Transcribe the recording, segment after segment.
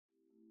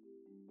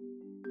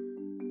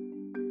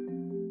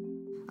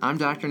I'm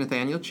Dr.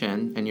 Nathaniel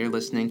Chin, and you're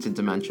listening to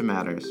Dementia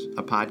Matters,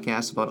 a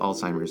podcast about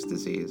Alzheimer's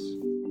disease.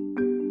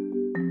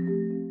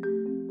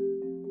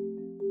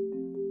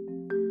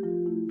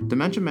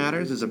 Dementia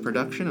Matters is a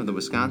production of the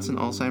Wisconsin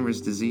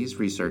Alzheimer's Disease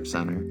Research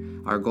Center.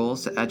 Our goal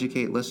is to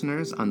educate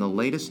listeners on the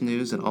latest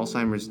news in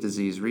Alzheimer's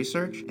disease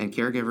research and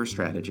caregiver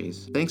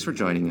strategies. Thanks for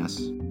joining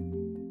us.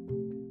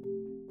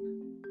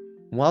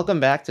 Welcome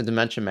back to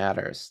Dementia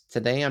Matters.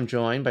 Today I'm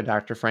joined by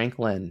Dr. Frank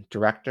Lin,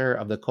 Director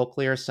of the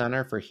Cochlear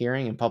Center for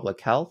Hearing and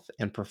Public Health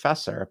and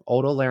Professor of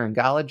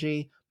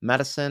Otolaryngology,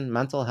 Medicine,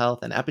 Mental Health,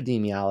 and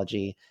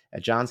Epidemiology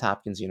at Johns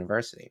Hopkins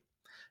University.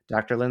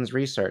 Dr. Lin's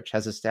research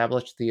has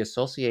established the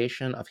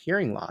association of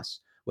hearing loss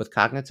with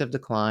cognitive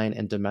decline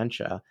and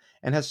dementia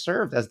and has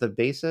served as the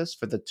basis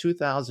for the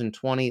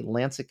 2020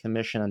 Lancet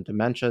Commission on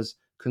Dementia's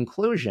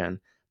conclusion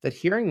that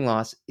hearing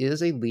loss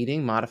is a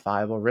leading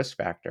modifiable risk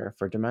factor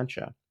for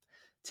dementia.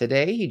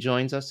 Today, he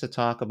joins us to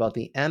talk about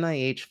the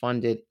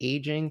NIH-funded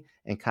Aging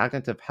and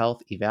Cognitive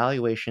Health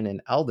Evaluation in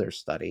Elders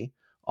study,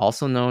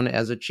 also known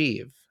as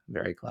ACHIEVE,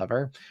 very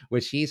clever,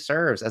 which he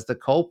serves as the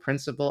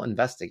co-principal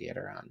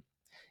investigator on.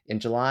 In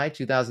July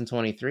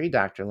 2023,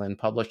 Dr. Lin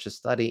published a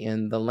study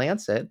in The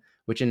Lancet,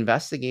 which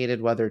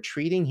investigated whether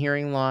treating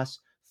hearing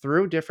loss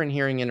through different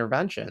hearing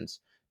interventions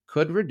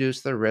could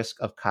reduce the risk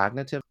of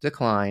cognitive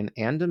decline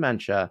and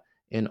dementia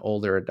in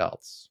older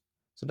adults.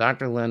 So,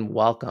 Dr. Lin,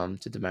 welcome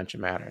to Dementia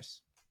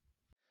Matters.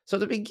 So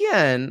to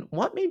begin,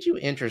 what made you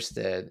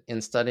interested in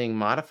studying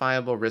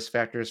modifiable risk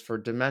factors for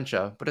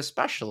dementia, but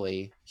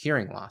especially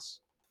hearing loss?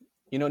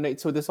 You know, Nate,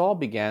 so this all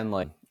began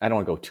I don't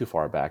want to go too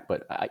far back,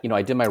 but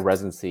I did my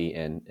residency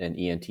in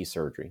ENT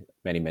surgery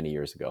many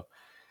years ago.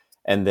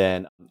 And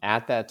then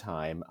at that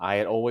time, I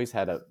had always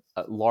had a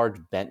large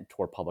bent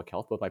toward public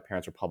health. Both my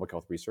parents were public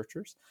health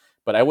researchers,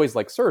 but I always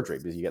liked surgery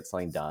because you get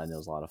something done. It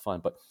was a lot of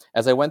fun. But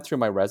as I went through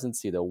my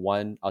residency,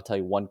 I'll tell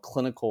you one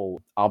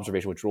clinical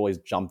observation, which always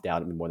jumped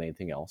out at me more than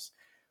anything else,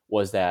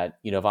 was that,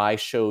 if I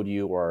showed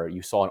you or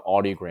you saw an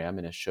audiogram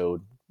and it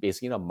showed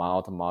basically,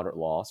 mild to moderate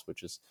loss,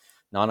 which is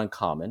not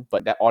uncommon,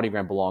 but that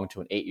audiogram belonged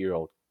to an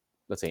 8-year-old,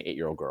 let's say an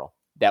 8-year-old girl,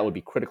 that would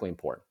be critically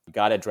important. You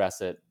got to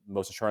address it.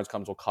 Most insurance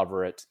companies will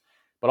cover it.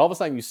 But all of a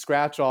sudden you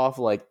scratch off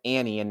like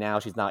Annie and now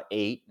she's not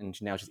 8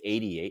 and now she's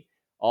 88.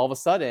 All of a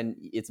sudden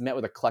it's met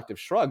with a collective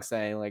shrug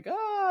saying like,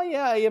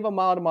 yeah, you have a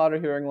mild to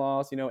moderate hearing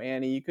loss.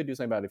 Annie, you could do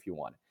something about it if you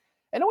want.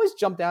 And it always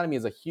jumped out at me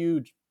as a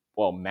huge,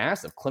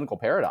 massive clinical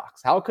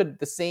paradox. How could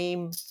the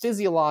same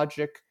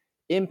physiologic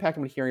impact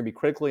on hearing be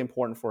critically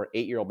important for an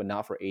 8-year-old but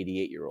not for an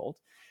 88-year-old?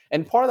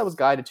 And part of that was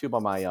guided too by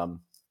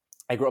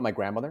I grew up with my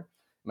grandmother.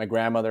 My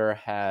grandmother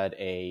had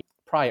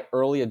probably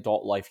early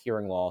adult life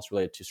hearing loss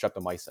related to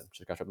streptomycin.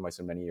 She got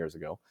streptomycin many years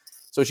ago.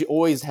 So she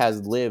always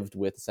has lived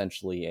with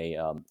essentially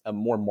a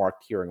more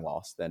marked hearing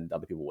loss than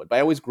other people would. But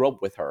I always grew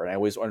up with her and I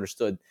always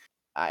understood,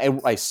 I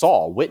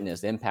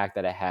witnessed the impact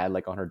that it had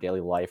on her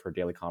daily life, her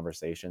daily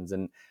conversations.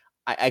 And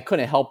I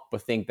couldn't help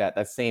but think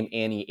that same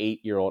Annie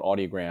 8-year-old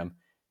audiogram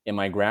in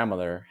my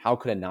grandmother, how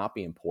could it not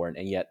be important?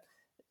 And yet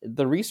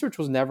the research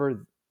was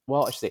never,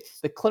 I should say,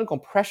 the clinical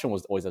impression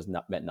was always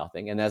meant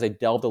nothing. And as I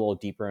delved a little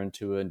deeper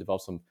into it and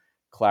developed some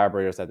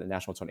collaborators at the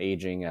National Institute on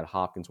Aging at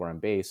Hopkins, where I'm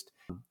based,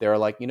 they're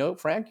like,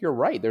 Frank, you're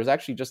right. There's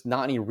actually just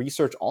not any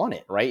research on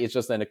it, right? It's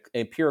just an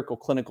empirical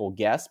clinical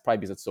guess, probably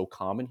because it's so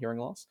common, hearing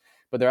loss,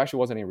 but there actually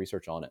wasn't any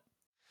research on it.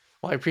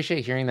 Well, I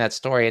appreciate hearing that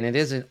story. And it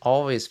is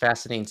always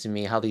fascinating to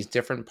me how these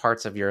different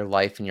parts of your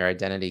life and your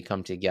identity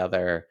come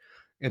together.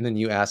 And then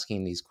you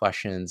asking these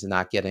questions and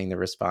not getting the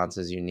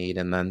responses you need.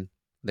 And then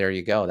there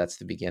you go. That's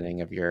the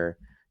beginning of your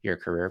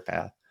career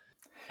path.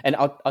 And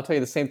I'll tell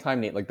you, the same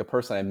time, Nate, the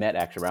person I met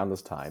actually around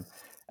this time,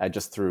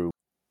 just through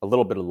a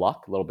little bit of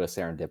luck, a little bit of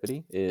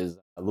serendipity, is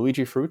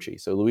Luigi Frucci.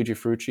 So Luigi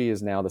Frucci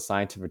is now the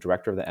scientific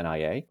director of the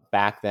NIA.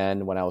 Back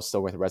then, when I was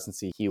still with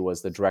residency, he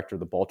was the director of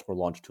the Baltimore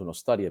Longitudinal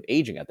Study of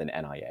Aging at the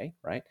NIA,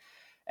 right?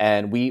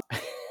 And we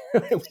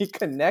we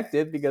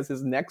connected because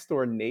his next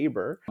door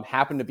neighbor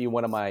happened to be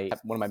one of my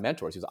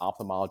mentors. He was an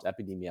ophthalmologist,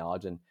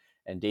 epidemiologist,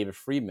 and David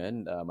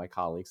Friedman, my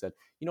colleague, said,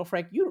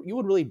 Frank, you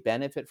would really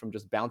benefit from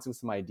just bouncing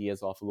some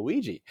ideas off of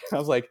Luigi. I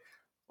was like,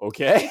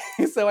 okay.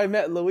 So I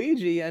met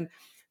Luigi, and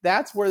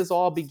that's where this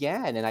all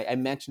began. And I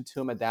mentioned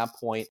to him at that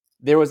point,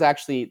 there was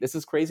actually, this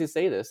is crazy to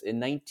say this, in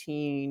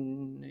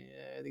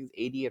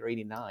 1988 or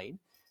 89,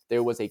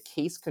 there was a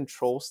case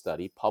control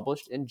study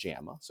published in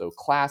JAMA. So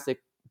classic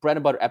bread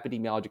and butter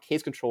epidemiology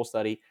case control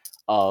study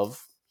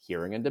of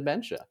hearing and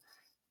dementia.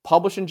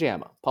 Published in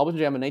JAMA in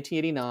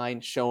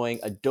 1989,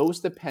 showing a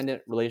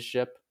dose-dependent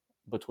relationship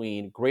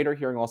between greater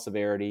hearing loss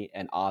severity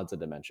and odds of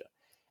dementia.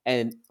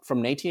 And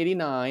from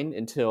 1989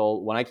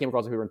 until when I came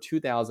across the paper in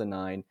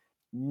 2009,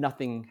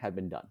 nothing had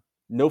been done.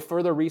 No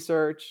further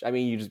research. I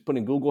mean, you just put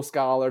in Google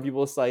Scholar,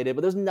 people cite it,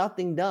 but there's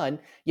nothing done.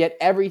 Yet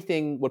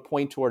everything would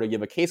point toward, you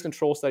have a case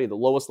control study, the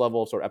lowest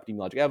level of sort of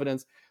epidemiologic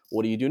evidence.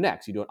 What do you do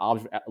next? You do a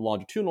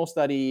longitudinal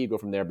study, you go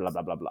from there, blah,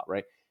 blah, blah, blah,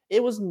 right?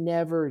 It was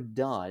never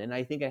done. And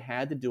I think it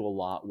had to do a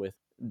lot with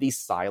these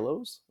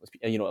silos.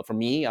 For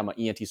me, I'm an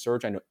ENT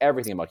surgeon. I know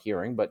everything about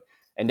hearing,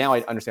 and now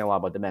I understand a lot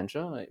about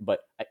dementia, but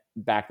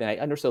back then I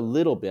understood a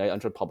little bit. I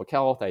understood public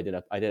health. I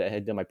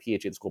had done my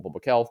PhD at the School of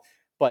Public Health,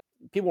 but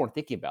people weren't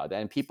thinking about that.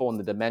 And people in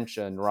the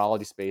dementia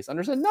neurology space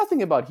understood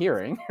nothing about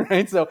hearing,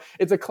 right? So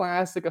it's a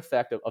classic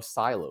effect of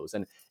silos.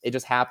 And it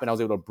just happened. I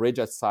was able to bridge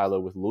that silo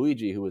with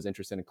Luigi, who was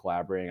interested in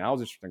collaborating. I was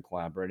interested in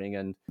collaborating.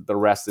 And the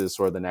rest is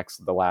sort of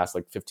the last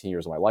like 15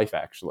 years of my life,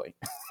 actually.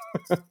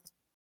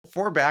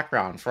 For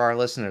background, for our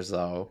listeners,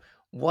 though,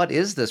 what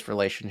is this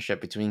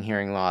relationship between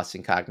hearing loss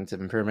and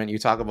cognitive improvement? You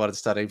talk about a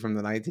study from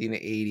the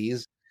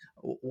 1980s.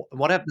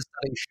 What have the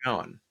studies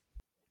shown?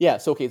 Yeah.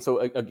 So, okay.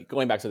 So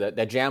going back to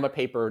that JAMA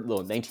paper,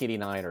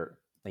 1989 or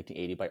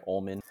 1980 by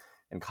Ullman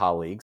and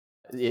colleagues,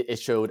 it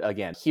showed,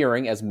 again,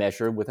 hearing as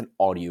measured with an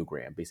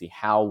audiogram. Basically,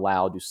 how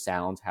loud do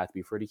sounds have to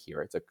be for you to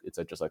hear?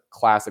 Just a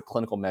classic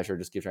clinical measure,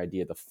 just gives you an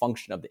idea of the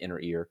function of the inner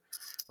ear,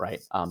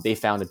 right? They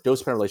found a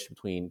dose-dependent relationship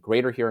between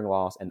greater hearing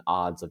loss and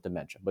odds of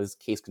dementia, but it's a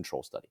case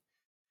control study.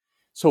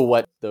 So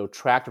what the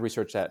track of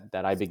research that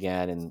I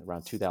began in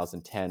around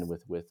 2010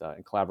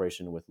 in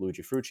collaboration with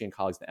Luigi Frucci and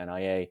colleagues at the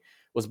NIA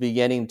was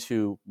beginning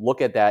to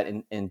look at that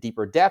in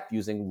deeper depth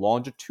using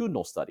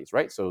longitudinal studies,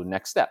 right? So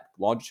next step,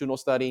 longitudinal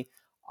study,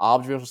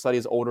 observational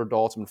studies, older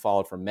adults have been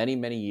followed for many,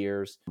 many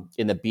years.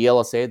 In the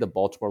BLSA, the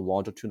Baltimore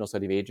Longitudinal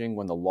Study of Aging,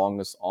 one of the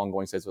longest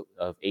ongoing studies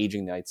of aging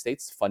in the United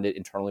States, funded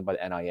internally by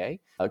the NIA.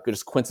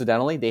 Just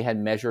coincidentally, they had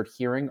measured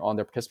hearing on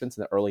their participants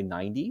in the early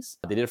 90s.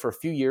 They did it for a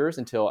few years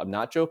until, I'm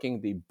not joking,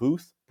 the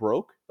booth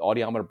broke, the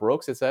audiometer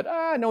broke. So they said,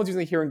 no one's using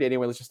the hearing data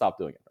anyway, let's just stop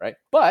doing it, right?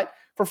 But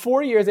for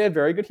 4 years, they had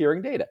very good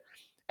hearing data.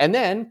 And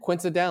then,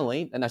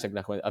 coincidentally, and actually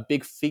not coincidentally, a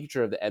big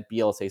feature of the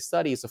BLSA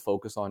study is to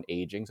focus on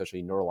aging,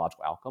 especially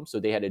neurological outcomes. So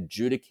they had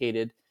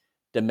adjudicated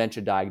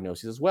dementia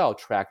diagnoses as well,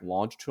 tracked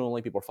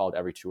longitudinally. People were followed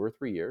every 2 or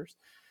 3 years.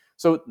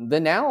 So the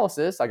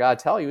analysis, I got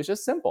to tell you, is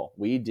just simple.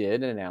 We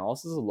did an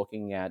analysis of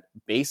looking at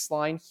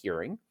baseline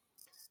hearing,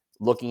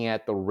 looking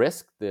at the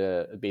risk,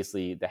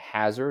 basically the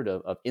hazard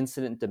of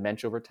incident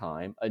dementia over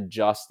time,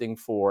 adjusting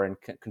for and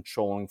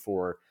controlling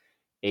for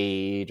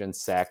age and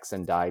sex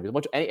and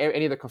diabetes,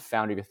 any of the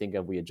confounder you can think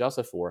of, we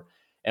adjusted for.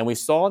 And we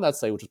saw in that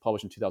study, which was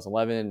published in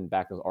 2011,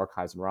 back in the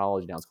Archives of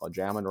Neurology, now it's called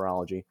JAMA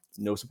Neurology,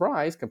 no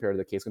surprise, compared to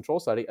the case control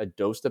study, a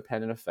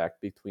dose-dependent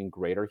effect between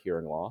greater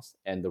hearing loss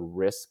and the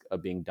risk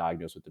of being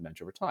diagnosed with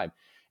dementia over time.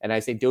 And I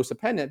say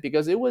dose-dependent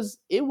because it was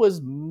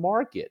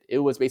marked. It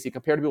was basically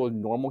compared to people with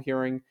normal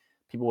hearing,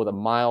 people with a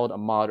mild, a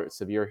moderate,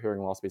 severe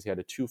hearing loss basically had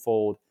a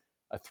twofold,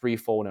 a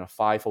threefold, and a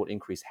fivefold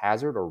increased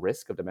hazard or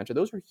risk of dementia.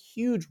 Those are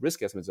huge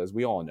risk estimates, as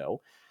we all know.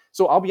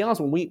 So I'll be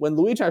honest, when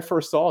Luigi and I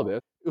first saw this,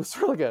 it was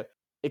sort of like a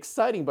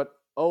exciting but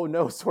oh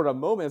no sort of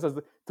moment. It says,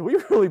 do we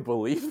really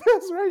believe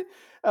this, right?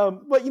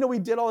 But we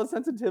did all the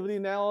sensitivity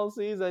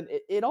analyses, and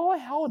it all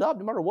held up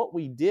no matter what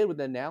we did with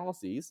the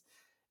analyses.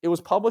 It was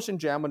published in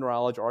JAMA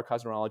Neurology,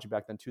 Archives of Neurology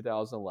back then,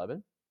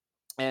 2011.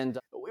 And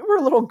we were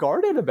a little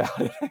guarded about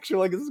it. Actually,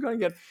 like, what's going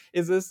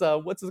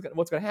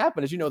to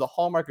happen? As you know, the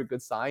hallmark of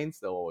good science,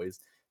 though, always,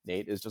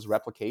 Nate, is just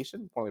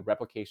replication. Probably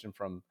replication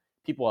from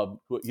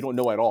people who you don't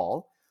know at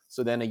all.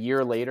 So then a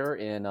year later,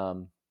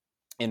 in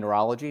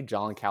neurology,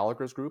 John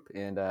Callagher's group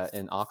in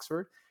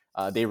Oxford,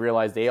 they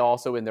realized they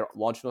also, in their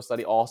longitudinal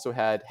study, also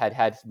had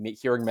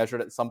hearing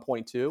measured at some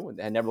point too, and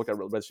had never looked at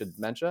registered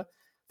dementia.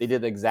 They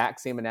did the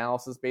exact same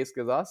analysis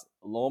basically as us.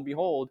 Lo and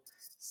behold,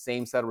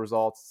 same set of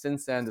results.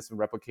 Since then, this has been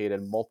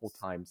replicated multiple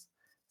times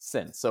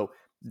since. So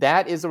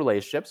that is the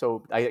relationship.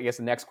 So I guess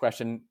the next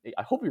question,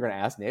 I hope you're going to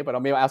ask, Nate, but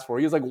I'll ask for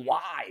you, is like,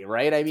 why,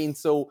 right? I mean,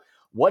 so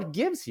what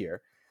gives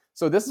here?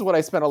 So this is what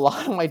I spent a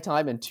lot of my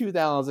time in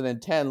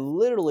 2010,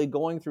 literally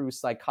going through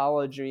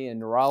psychology and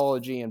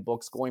neurology and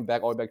books going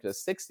back all the way back to the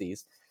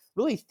 60s,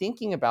 really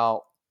thinking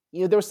about,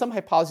 there were some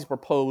hypotheses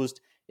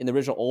proposed in the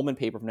original Ullman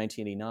paper from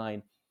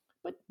 1989,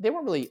 but they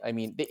weren't really,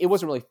 it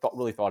wasn't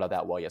really thought of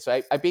that well yet.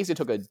 So I basically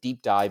took a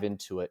deep dive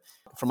into it.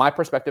 From my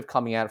perspective,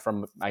 coming at it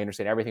from, I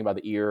understand everything about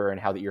the ear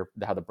and how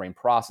the brain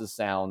processes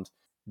sound,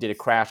 did a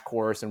crash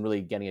course and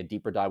really getting a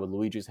deeper dive with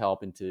Luigi's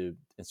help and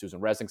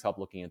Susan Resnick's help,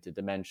 looking into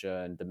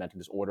dementia and dementia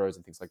disorders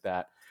and things like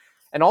that.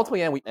 And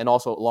ultimately, and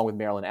also along with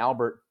Marilyn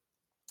Albert,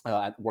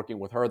 working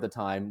with her at the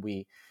time,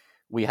 we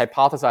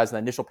hypothesized in the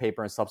initial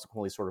paper and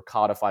subsequently sort of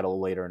codified a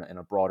little later in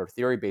a broader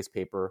theory-based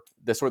paper,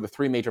 the sort of the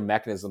three major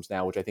mechanisms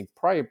now, which I think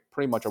probably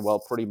pretty much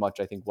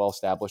well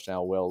established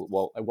now,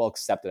 well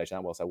accepted, actually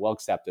not well established, well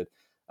accepted,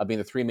 being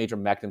the three major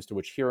mechanisms to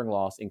which hearing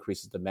loss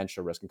increases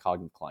dementia risk and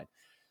cognitive decline.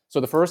 So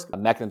the first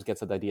mechanism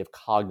gets at the idea of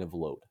cognitive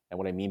load. And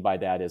what I mean by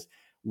that is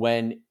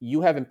when you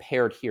have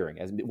impaired hearing,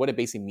 what it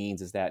basically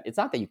means is that it's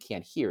not that you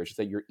can't hear, it's just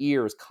that your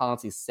ear is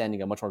constantly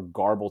sending a much more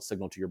garbled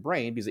signal to your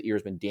brain because the ear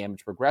has been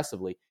damaged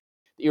progressively.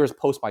 The ear is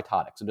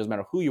post-mitotic, so it doesn't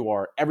matter who you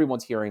are,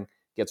 everyone's hearing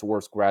gets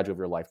worse gradually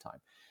over your lifetime.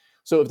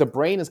 So if the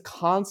brain is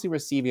constantly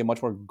receiving a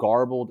much more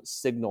garbled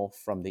signal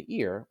from the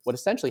ear, what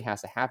essentially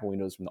has to happen, we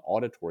know this from the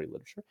auditory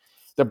literature,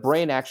 the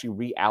brain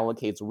actually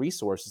reallocates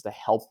resources to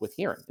help with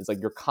hearing. It's like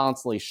you're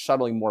constantly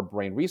shuttling more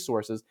brain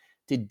resources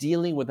to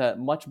dealing with a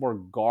much more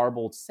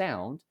garbled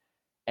sound.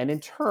 And in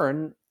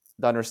turn,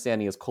 the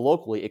understanding is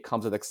colloquially, it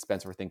comes at the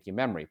expense of our thinking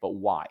memory. But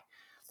why?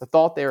 The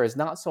thought there is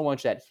not so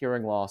much that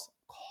hearing loss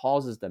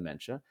causes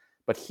dementia,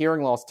 but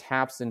hearing loss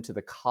taps into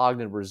the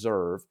cognitive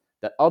reserve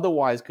that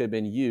otherwise could have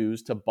been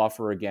used to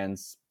buffer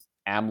against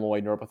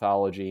amyloid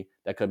neuropathology,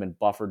 that could have been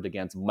buffered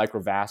against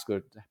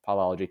microvascular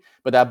pathology.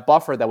 But that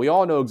buffer that we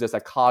all know exists,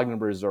 that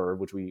cognitive reserve,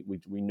 which we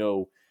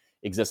know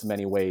exists in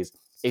many ways,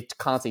 it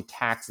constantly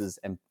taxes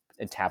and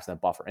taps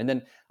that buffer. And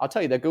then I'll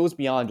tell you, that goes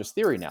beyond just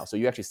theory now. So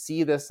you actually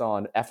see this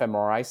on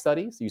fMRI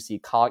studies. You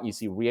see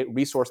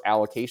resource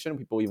allocation,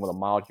 people even with a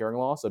mild hearing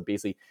loss. So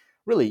basically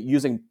really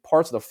using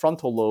parts of the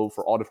frontal lobe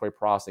for auditory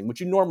processing, which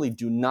you normally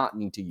do not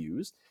need to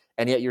use.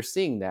 And yet you're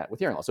seeing that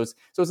with hearing loss. So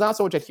it's not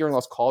so much that hearing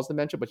loss causes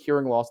dementia, but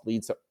hearing loss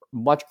leads to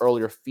much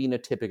earlier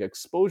phenotypic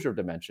exposure of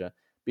dementia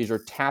because you're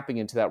tapping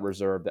into that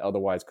reserve that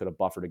otherwise could have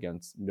buffered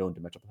against known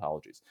dementia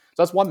pathologies. So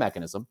that's one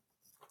mechanism.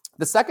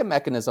 The second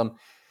mechanism,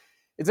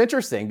 it's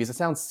interesting because it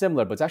sounds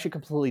similar, but it's actually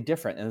completely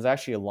different. And there's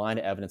actually a line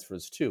of evidence for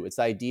this too. It's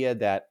the idea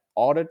that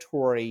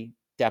auditory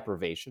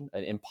deprivation,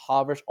 an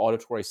impoverished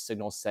auditory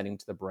signal sending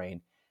to the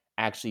brain,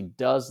 actually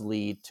does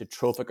lead to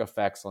trophic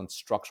effects on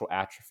structural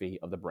atrophy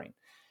of the brain.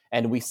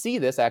 And we see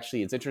this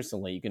actually, it's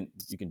interestingly,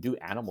 you can do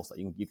animal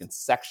studies. You can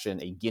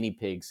section a guinea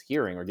pig's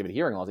hearing or give it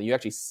hearing loss, and you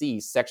actually see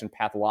sectioned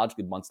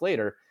pathologically months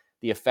later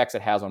the effects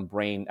it has on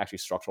brain actually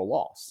structural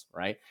loss,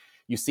 right?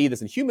 You see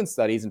this in human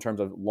studies in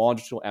terms of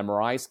longitudinal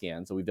MRI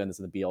scans. So we've done this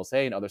in the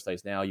BLSA and other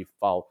studies now. You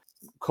follow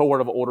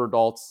cohort of older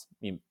adults,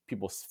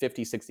 people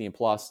 50, 60 and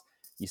plus.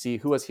 You see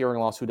who has hearing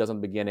loss, who doesn't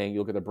in the beginning. You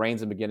look at the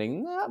brains in the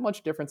beginning, not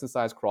much difference in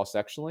size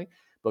cross-sectionally.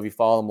 But if you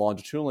follow them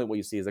longitudinally, what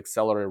you see is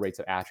accelerated rates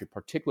of atrophy,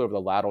 particularly over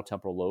the lateral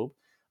temporal lobe,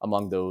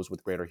 among those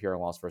with greater hearing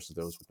loss versus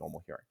those with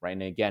normal hearing, right?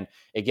 And again,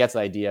 it gets the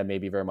idea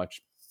maybe very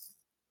much,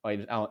 I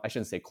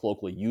shouldn't say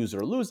colloquially use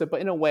it or lose it,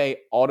 but in a way,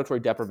 auditory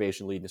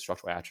deprivation leading to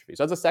structural atrophy.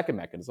 So that's a second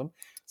mechanism.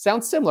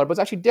 Sounds similar, but it's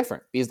actually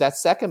different because that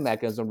second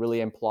mechanism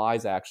really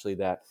implies actually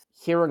that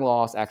hearing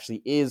loss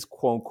actually is,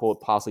 quote unquote,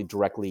 possibly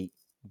directly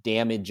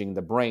damaging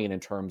the brain in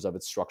terms of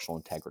its structural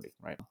integrity,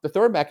 right? The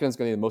third mechanism is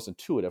going to be the most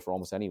intuitive for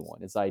almost anyone.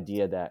 It's the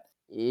idea that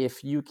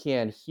if you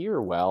can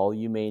hear well,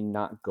 you may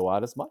not go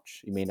out as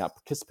much. You may not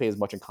participate as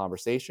much in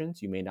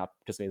conversations. You may not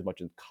participate as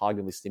much in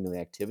cognitively stimulating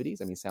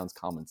activities. I mean, it sounds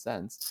common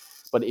sense.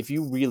 But if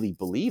you really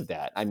believe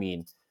that, I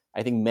mean,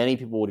 I think many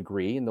people would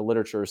agree, and the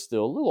literature is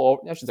still a little,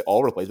 I shouldn't say all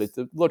over the place, but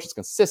the literature is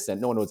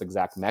consistent. No one knows the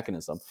exact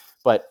mechanism.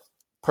 But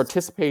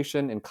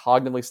participation in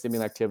cognitively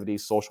stimulating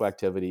activities, social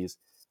activities,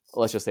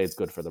 let's just say it's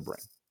good for the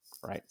brain,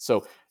 right?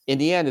 So in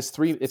the end, it's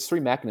three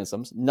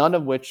mechanisms, none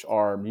of which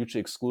are mutually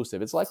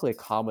exclusive. It's likely a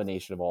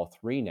combination of all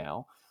three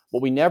now.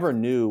 What we never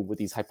knew with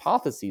these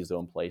hypotheses though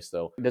in place,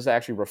 though, does it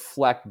actually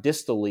reflect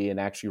distally in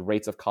actually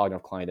rates of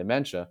cognitive decline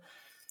dementia?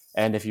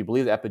 And if you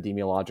believe the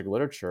epidemiologic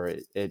literature,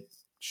 it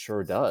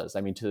sure does.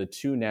 I mean, to the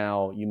two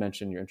now, you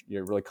mentioned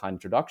your really kind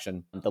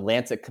introduction, the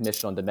Lancet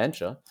Commission on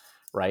Dementia,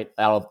 right?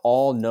 Out of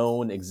all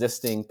known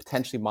existing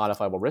potentially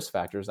modifiable risk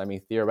factors, I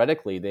mean,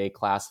 theoretically, they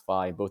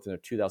classify both in their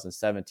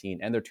 2017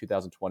 and their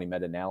 2020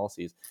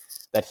 meta-analyses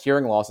that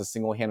hearing loss is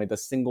single-handedly the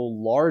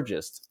single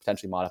largest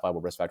potentially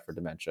modifiable risk factor for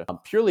dementia,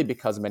 purely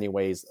because in many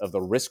ways of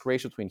the risk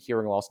ratio between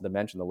hearing loss and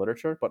dementia in the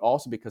literature, but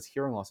also because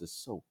hearing loss is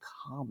so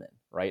common,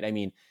 right? I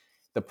mean,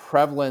 the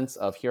prevalence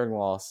of hearing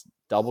loss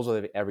doubles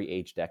with every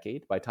age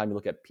decade. By the time you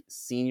look at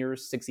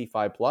seniors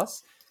 65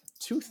 plus,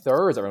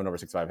 2/3 of everyone over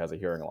 65 has a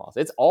hearing loss.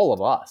 It's all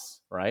of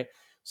us, right?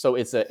 So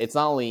it's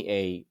not only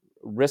a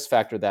risk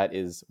factor that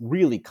is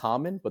really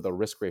common, but the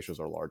risk ratios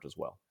are large as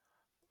well.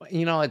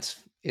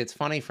 It's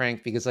funny,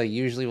 Frank, because I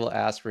usually will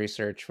ask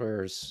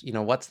researchers,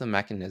 what's the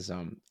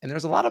mechanism? And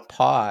there's a lot of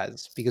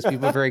pause because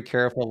people are very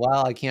careful.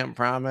 Well, I can't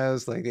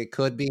promise, like it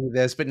could be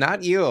this, but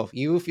not you.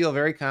 You feel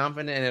very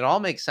confident, and it all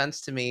makes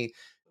sense to me.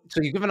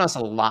 So you've given us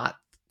a lot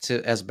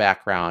to as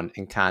background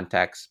and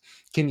context.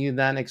 Can you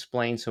then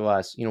explain to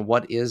us,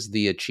 what is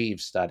the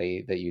Achieve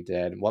study that you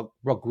did?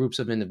 What groups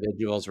of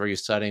individuals were you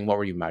studying? What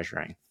were you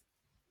measuring?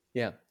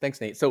 Yeah, thanks,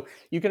 Nate. So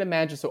you can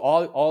imagine, so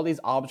all these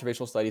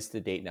observational studies to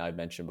date now I've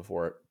mentioned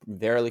before,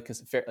 fairly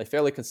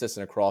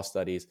consistent across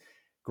studies,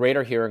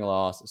 greater hearing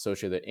loss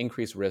associated with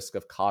increased risk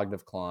of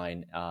cognitive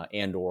decline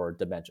and or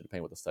dementia,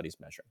 depending on what the study's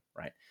measuring,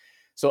 right?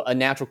 So a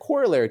natural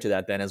corollary to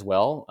that then as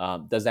well,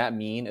 does that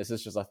mean, is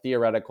this just a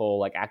theoretical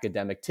like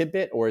academic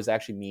tidbit, or does it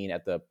actually mean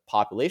at the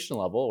population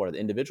level or the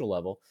individual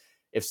level,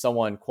 if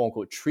someone quote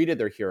unquote treated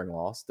their hearing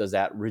loss, does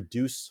that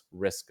reduce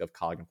risk of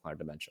cognitive decline or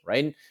dementia,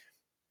 right? And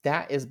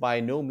that is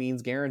by no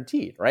means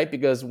guaranteed, right?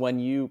 Because when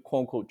you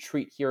quote unquote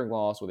treat hearing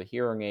loss with a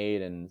hearing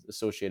aid and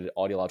associated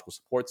audiological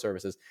support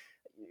services,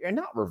 you're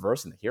not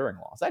reversing the hearing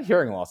loss. That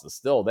hearing loss is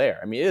still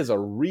there. I mean, it is a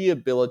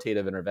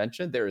rehabilitative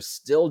intervention. There is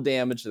still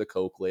damage to the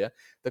cochlea.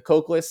 The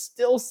cochlea is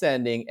still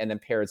sending an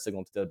impaired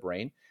signal to the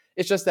brain.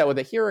 It's just that with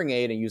a hearing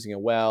aid and using it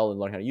well and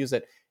learning how to use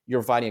it, you're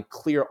providing a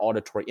clear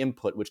auditory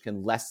input, which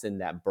can lessen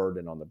that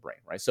burden on the brain,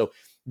 right? So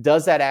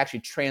does that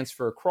actually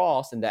transfer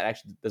across, and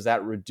does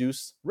that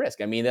reduce risk?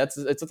 I mean, it's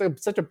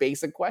such a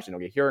basic question.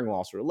 Okay, hearing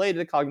loss related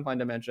to cognitive decline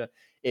dementia.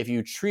 If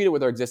you treat it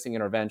with our existing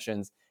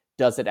interventions,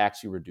 does it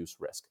actually reduce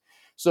risk?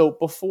 So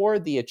before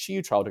the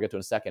Achieve trial, to get to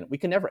in a second, we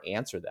can never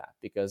answer that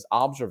because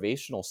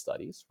observational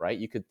studies, right?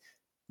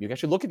 You can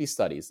actually look at these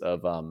studies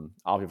of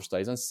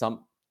observational studies, and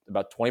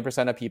about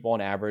 20% of people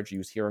on average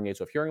use hearing aids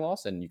with hearing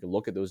loss, and you can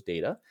look at those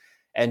data.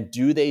 And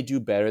do they do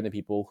better than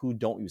people who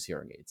don't use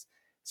hearing aids?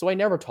 So I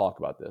never talk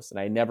about this, and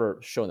I never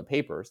show in the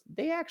papers.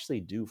 They actually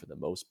do for the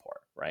most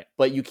part, right?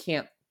 But you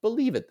can't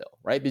believe it though,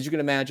 right? Because you can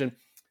imagine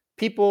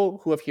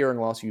people who have hearing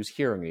loss who use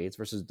hearing aids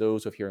versus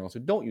those who have hearing loss who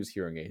don't use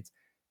hearing aids.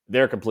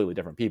 They're completely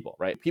different people,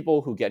 right?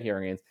 People who get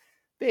hearing aids,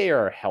 they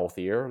are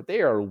healthier,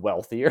 they are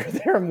wealthier,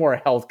 they're more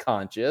health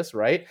conscious,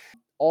 right?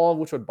 All of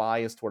which would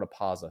bias toward a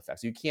positive effect.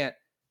 So you can't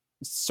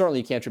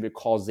attribute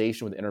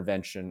causation with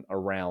intervention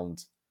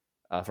around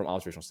from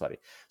observational study.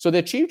 So the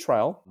ACHIEVE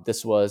trial,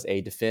 this was a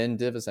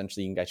definitive,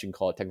 essentially, you can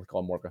call it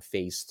technically more of a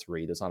phase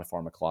 3. There's not a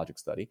pharmacologic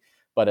study,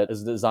 but it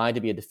is designed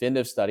to be a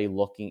definitive study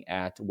looking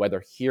at whether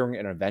hearing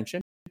intervention,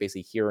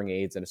 basically hearing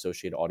aids and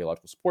associated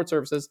audiological support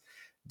services,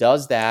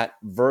 does that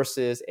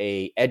versus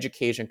a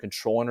education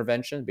control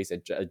intervention,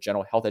 basically a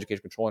general health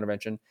education control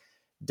intervention,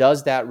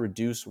 does that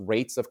reduce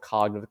rates of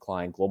cognitive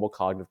decline, global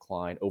cognitive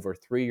decline over a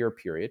 3-year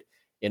period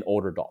in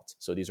older adults?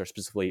 So these are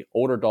specifically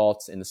older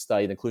adults in the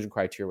study. The inclusion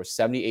criteria was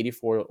 70,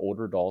 84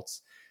 older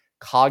adults,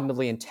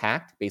 cognitively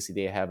intact.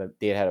 Basically, they had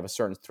to have a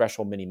certain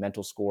threshold mini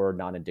mental score,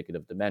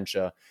 non-indicative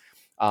dementia,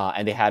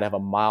 and they had to have a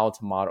mild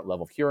to moderate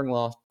level of hearing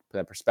loss. Put that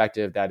in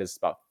perspective, that is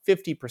about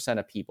 50%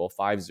 of people,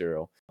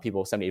 50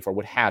 people, 70, 84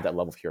 would have that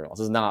level of hearing loss.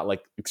 This is not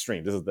like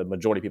extreme. This is the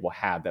majority of people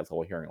have that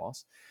level of hearing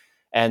loss.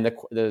 And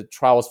the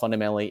trial was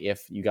fundamentally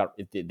if they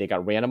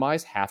got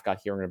randomized, half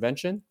got hearing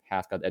intervention,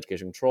 half got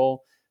education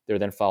control. They were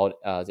then followed,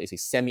 they say,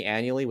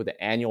 semi-annually with an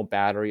annual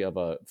battery of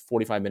a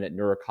 45-minute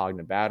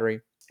neurocognitive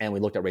battery, and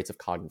we looked at rates of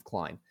cognitive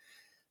decline.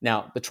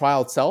 Now, the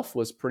trial itself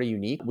was pretty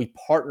unique. We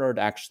partnered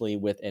actually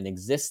with an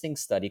existing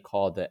study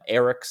called the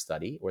ARIC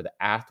study, or the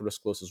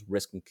Atherosclerosis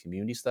Risk and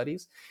Community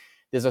Studies.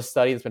 There's a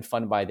study that's been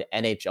funded by the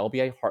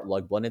NHLBI, Heart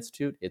Lung Blood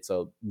Institute. It's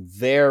a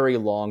very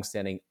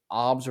long-standing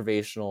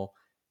observational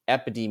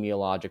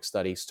epidemiologic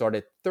study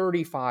started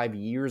 35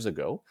 years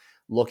ago,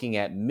 looking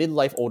at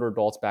midlife older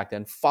adults back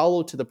then,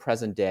 followed to the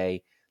present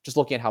day, just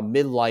looking at how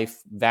midlife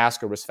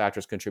vascular risk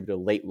factors contribute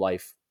to late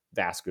life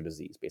vascular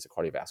disease, basic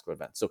cardiovascular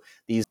events. So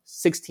these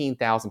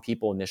 16,000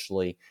 people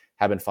initially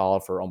have been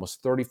followed for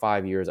almost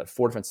 35 years at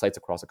 4 different sites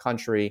across the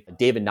country.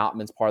 David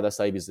Notman's part of that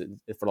study, because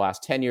for the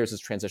last 10 years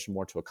has transitioned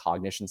more to a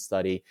cognition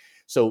study.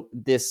 So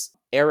this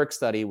ARIC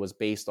study was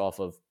based off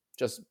of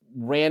just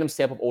random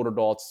sample of older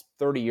adults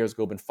 30 years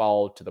ago, been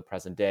followed to the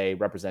present day,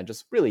 represent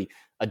just really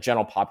a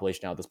general population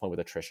now at this point with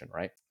attrition,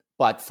 right?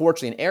 But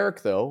fortunately in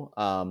ARIC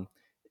though,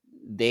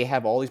 they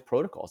have all these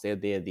protocols. They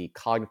have the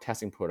cognitive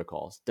testing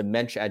protocols,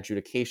 dementia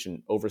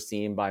adjudication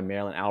overseen by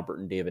Marilyn Albert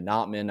and David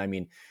Notman. I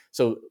mean,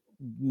 so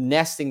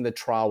nesting the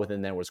trial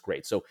within there was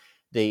great. So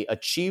the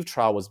ACHIEVE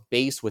trial was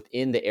based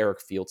within the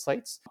ARIC field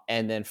sites.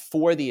 And then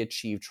for the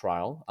ACHIEVE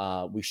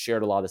trial, we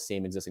shared a lot of the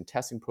same existing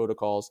testing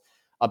protocols.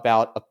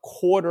 About a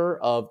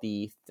quarter of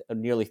the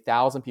nearly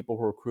 1,000 people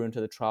who were recruited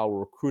into the trial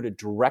were recruited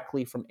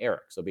directly from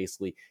ARIC. So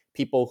basically,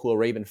 people who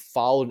already been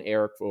followed in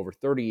ARIC for over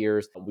 30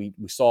 years. We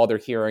saw their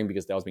hearing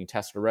because that was being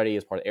tested already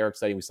as part of the ARIC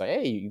study. We said,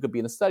 hey, you could be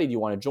in the study. Do you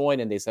want to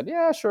join? And they said,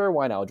 yeah, sure.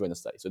 Why not? I'll join the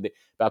study. So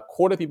about a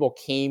quarter of people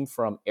came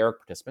from ARIC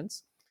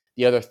participants.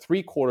 The other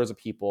 3/4 of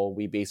people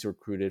we basically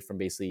recruited from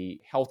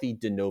basically healthy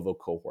de novo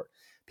cohort.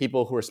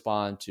 People who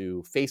respond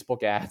to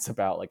Facebook ads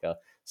about like a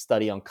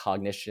study on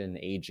cognition,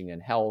 aging,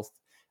 and health.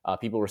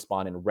 People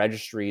respond in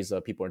registries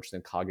of people interested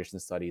in cognition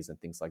studies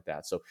and things like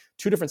that. So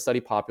 2 different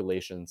study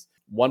populations.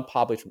 One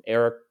population from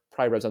ARIC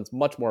probably represents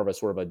much more of a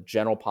sort of a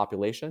general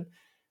population.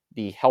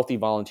 The healthy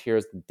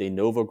volunteers, the de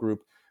novo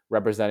group,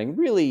 representing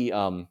really,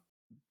 I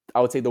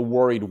would say, the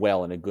worried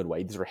well in a good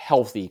way. These are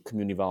healthy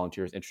community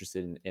volunteers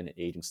interested in an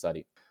aging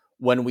study.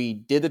 When we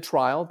did the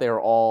trial, they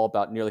were all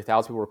about nearly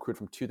 1,000 people recruited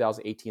from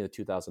 2018 to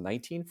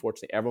 2019.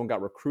 Fortunately, everyone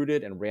got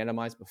recruited and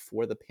randomized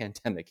before the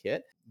pandemic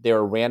hit. They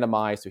were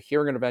randomized to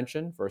hearing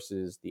intervention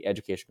versus the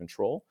education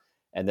control.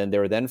 And then they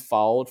were then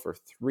followed for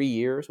 3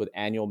 years with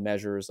annual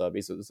measures of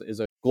is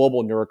a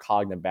global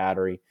neurocognitive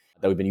battery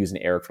that we've been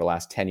using ARIC for the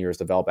last 10 years,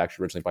 developed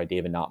actually originally by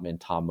David Notman,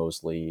 Tom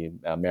Mosley,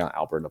 Marilyn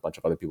Albert, and a bunch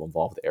of other people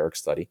involved with the ARIC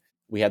study.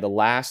 We had the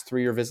last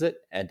 3-year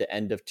visit at the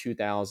end of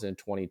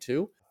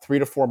 2022, 3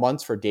 to 4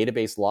 months for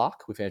database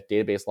lock. We finished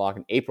database lock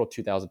in April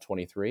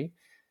 2023.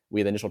 We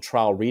had the initial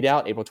trial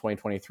readout, April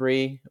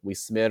 2023. We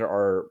submitted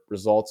our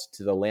results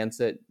to the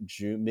Lancet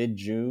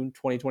mid-June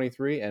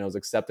 2023, and it was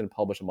accepted and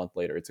published a month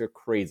later. It's a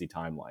crazy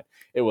timeline.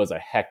 It was a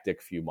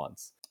hectic few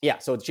months. Yeah,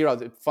 so it's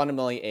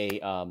fundamentally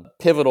a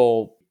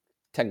pivotal,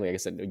 technically, I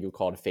guess you would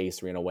call it a phase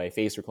 3 in a way,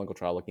 phase 3 clinical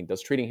trial looking,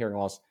 does treating hearing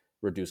loss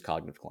reduce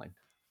cognitive decline?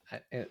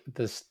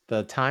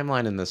 The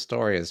timeline in the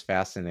story is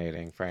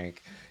fascinating,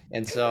 Frank.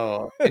 And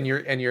so,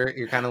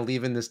 you're kind of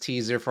leaving this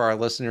teaser for our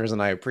listeners,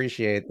 and I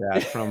appreciate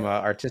that from an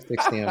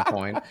artistic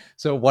standpoint.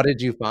 So, what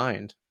did you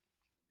find?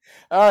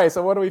 All right,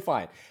 so what do we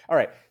find? All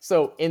right,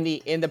 so in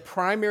the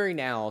primary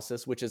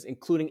analysis, which is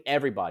including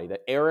everybody, the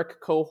ARIC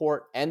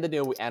cohort and the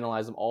new, we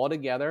analyze them all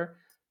together.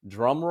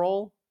 Drum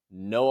roll,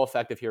 no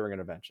effective hearing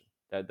intervention.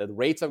 The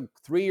rates of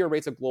 3-year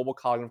rates of global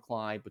cognitive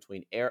decline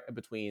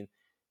between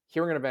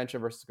hearing intervention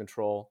versus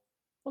control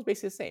was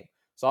basically the same.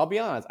 So I'll be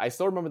honest, I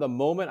still remember the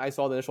moment I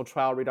saw the initial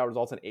trial readout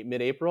results in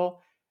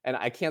mid-April, and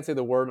I can't say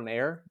the word on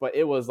air, but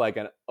it was like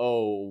an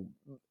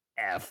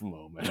F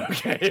moment.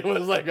 Okay. It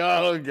was like,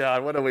 oh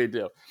God, what do we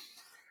do?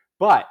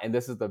 But, and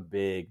this is the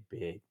big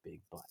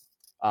but.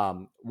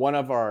 One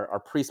of our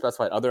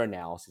pre-specified other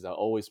analyses that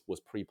always was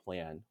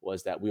pre-planned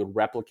was that we would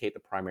replicate the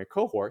primary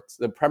cohorts,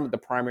 the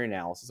primary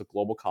analysis of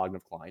global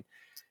cognitive decline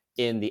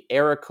in the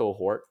ERIC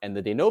cohort and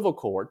the de novo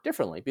cohort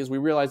differently, because we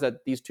realized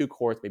that these two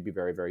cohorts may be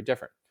very, very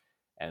different.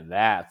 And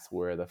that's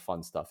where the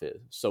fun stuff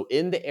is. So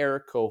in the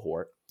ERIC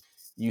cohort,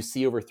 you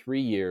see over 3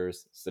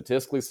 years,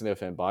 statistically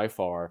significant by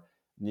far,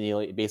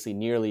 nearly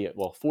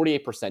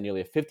 48%,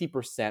 nearly a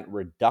 50%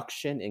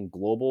 reduction in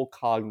global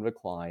cognitive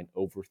decline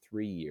over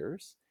 3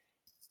 years.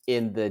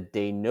 In the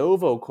de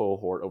novo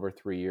cohort over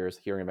 3 years,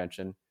 hearing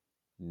intervention,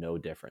 no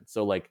difference.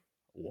 So like,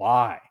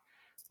 why?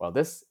 Well,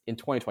 this in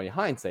 2020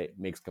 hindsight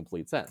makes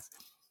complete sense.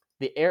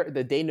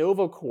 The de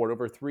novo cohort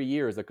over 3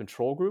 years, the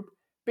control group,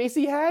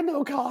 basically had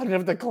no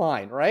cognitive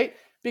decline, right?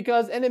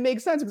 And it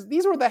makes sense because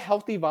these were the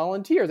healthy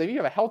volunteers. If you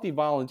have a healthy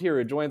volunteer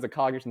who joins a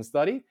cognition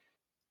study,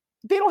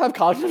 they don't have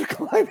cognitive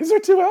decline because they're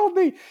too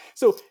healthy.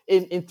 So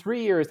in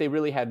 3 years, they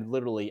really had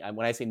literally, and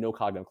when I say no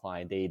cognitive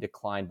decline, they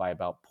declined by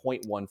about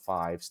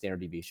 0.15 standard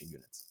deviation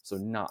units. So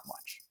not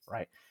much,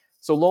 right?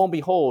 So lo and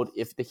behold,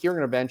 if the hearing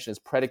intervention is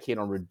predicated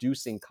on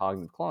reducing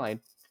cognitive decline,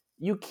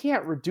 you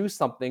can't reduce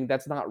something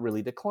that's not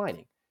really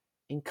declining.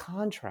 In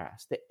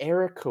contrast, the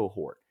ERIC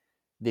cohort,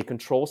 the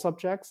control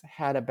subjects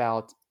had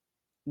about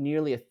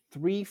nearly a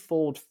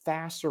 3-fold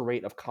faster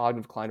rate of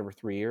cognitive decline over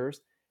 3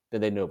 years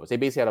than de novos. They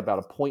basically had about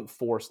a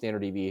 0.4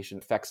 standard deviation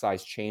effect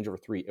size change over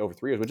three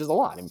years, which is a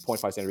lot. I mean, 0.5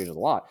 standard deviation is a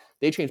lot.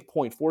 They changed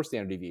 0.4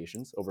 standard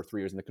deviations over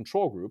 3 years in the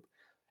control group.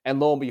 And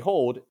lo and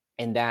behold,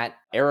 in that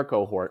ERIC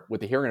cohort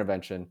with the hearing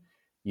intervention,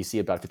 you see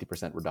about a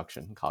 50%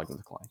 reduction in cognitive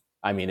decline.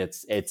 I mean,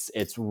 it's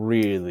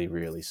really,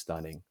 really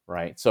stunning,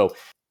 right? So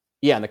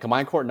yeah, in the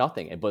combined cohort,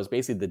 nothing. It was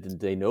basically the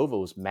de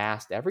novos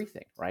masked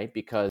everything, right?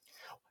 Because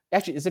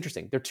actually, it's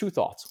interesting. There are two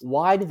thoughts.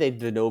 Why did the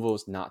de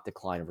novos not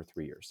decline over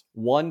 3 years?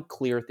 One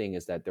clear thing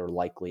is that they're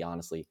likely,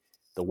 honestly,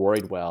 the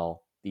worried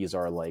well. These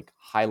are like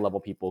high-level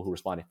people who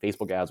respond to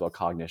Facebook ads about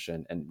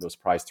cognition, and no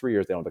surprise, 3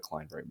 years, they don't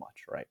decline very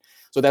much, right?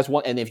 So that's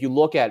one. And if you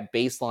look at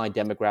baseline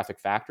demographic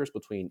factors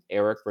between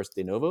ERIC versus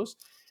de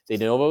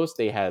novos,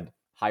 they had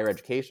higher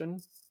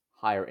education,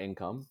 higher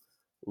income,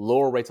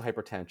 lower rates of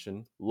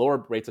hypertension,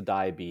 lower rates of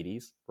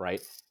diabetes,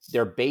 right?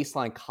 Their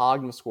baseline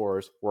cognitive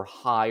scores were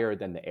higher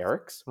than the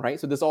ERICs, right?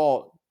 So this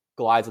all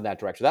glides in that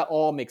direction. That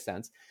all makes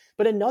sense.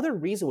 But another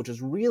reason, which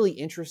is really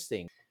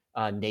interesting,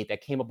 Nate, that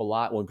came up a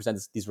lot when we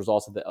presented these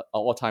results at the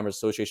Alzheimer's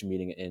Association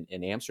meeting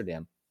in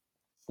Amsterdam,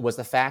 was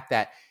the fact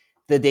that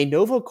the de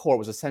novo cohort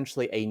was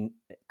essentially a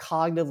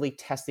cognitively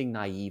testing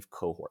naive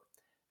cohort.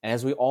 And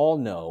as we all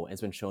know, and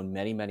it's been shown in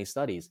many, many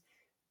studies,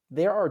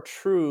 there are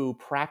true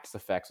practice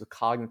effects of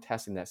cognitive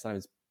testing that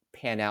sometimes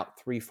pan out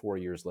 3-4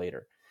 years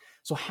later.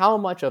 So how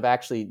much of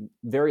actually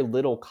very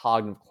little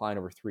cognitive decline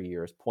over 3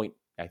 years,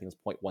 I think it's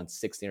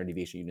 0.16 standard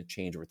deviation unit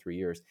change over 3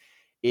 years,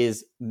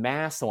 is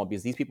masked somewhat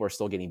because these people are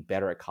still getting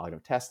better at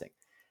cognitive testing.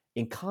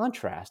 In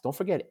contrast, don't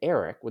forget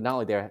ERIC, with not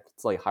only their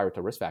slightly higher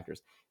to risk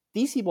factors,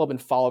 these people have been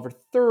followed for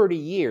 30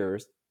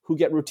 years who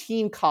get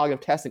routine cognitive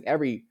testing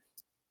anywhere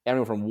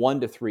from 1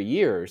 to 3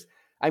 years.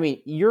 I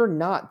mean, you're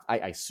not, I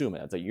assume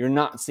it, you're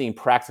not seeing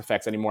practice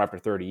effects anymore after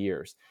 30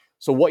 years.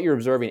 So what you're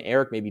observing,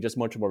 ERIC, may be just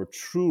much more of a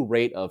true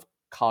rate of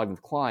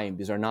cognitive decline.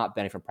 These are not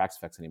benefiting from practice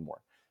effects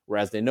anymore.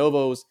 Whereas de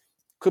novos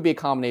could be a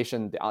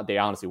combination. They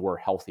honestly were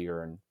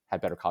healthier and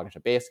had better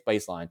cognitive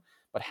baseline.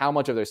 But how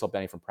much of they're still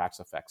benefiting from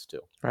practice effects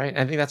too? Right.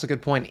 I think that's a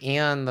good point.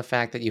 And the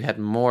fact that you had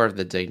more of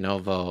the de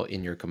novo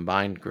in your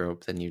combined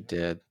group than you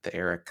did the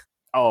ERIC.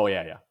 Oh,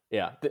 yeah.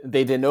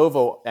 The de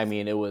novo, I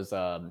mean, it was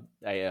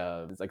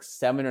it's like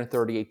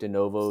 738 de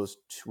novos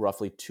to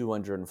roughly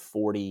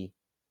 240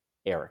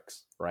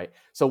 ERICs, right?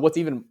 So what's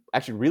even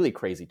actually really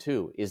crazy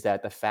too is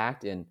that the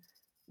fact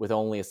with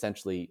only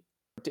essentially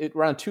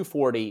around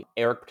 240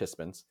 ERIC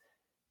participants,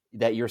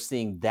 that you're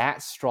seeing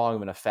that strong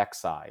of an effect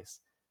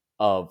size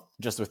of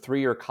just a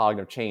 3-year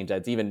cognitive change,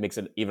 that even makes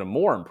it even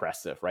more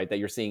impressive, right? That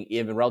you're seeing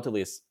even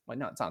relatively, well,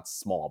 no, it's not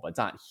small, but it's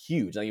not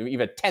huge. Like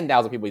even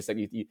 10,000 people, you said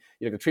you look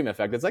at the treatment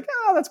effect, it's like,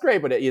 oh, that's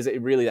great, but is it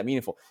really that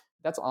meaningful?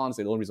 That's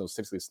honestly the only reason it was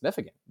statistically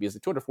significant, because the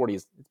 240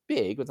 is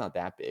big, but it's not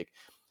that big.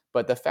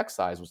 But the effect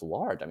size was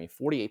large. I mean,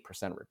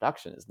 48%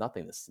 reduction is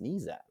nothing to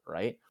sneeze at,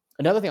 right?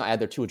 Another thing I'll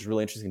add there too, which is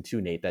really interesting too,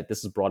 Nate, that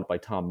this is brought up by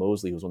Tom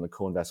Mosley, who's one of the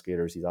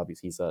co-investigators.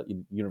 He's a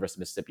University of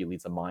Mississippi,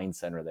 leads the Mind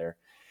Center there.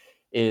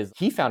 Is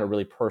he found it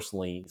really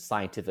personally,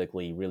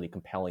 scientifically, really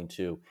compelling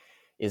too,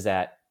 is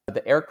that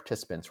the ERIC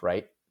participants,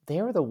 right, they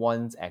are the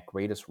ones at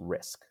greatest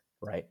risk,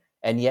 right?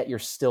 And yet you're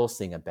still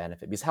seeing a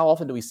benefit. Because how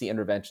often do we see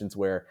interventions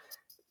where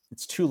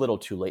it's too little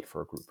too late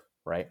for a group,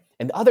 right?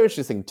 And the other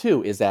interesting thing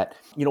too is that,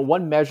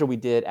 one measure we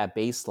did at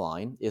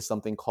baseline is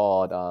something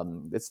called,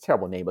 it's a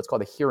terrible name, but it's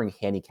called the Hearing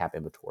Handicap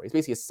Inventory. It's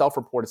basically a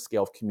self-reported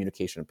scale of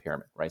communication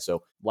impairment, right?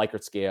 So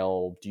Likert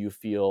scale, do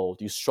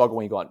you struggle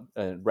when you go out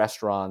in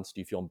restaurants?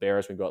 Do you feel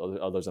embarrassed when you go out with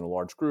others in a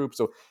large group?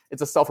 So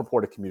it's a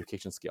self-reported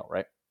communication scale,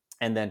 right?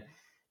 And then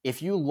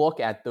if you look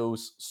at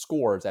those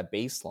scores at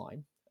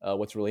baseline,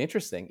 what's really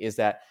interesting is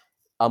that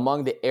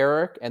among the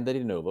ERIC and the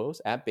de novos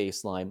at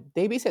baseline,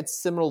 they basically had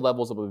similar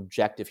levels of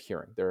objective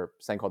hearing. They're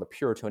something called the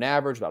pure tone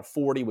average, about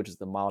 40, which is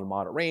the mild to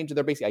moderate range. And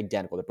they're basically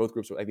identical. They're both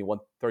groups are, I think,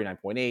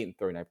 39.8 and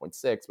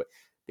 39.6, but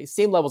the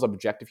same levels of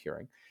objective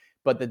hearing.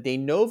 But the de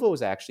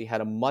novos actually had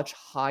a much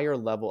higher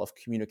level of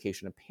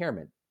communication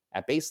impairment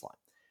at baseline.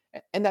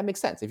 And that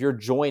makes sense. If you're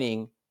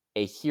joining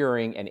a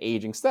hearing and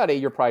aging study,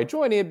 you're probably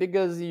joining it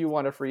because you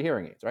want a free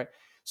hearing aids, right?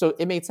 So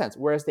it made sense.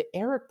 Whereas the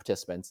ERIC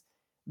participants,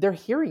 their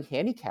hearing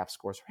handicap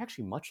scores are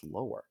actually much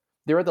lower.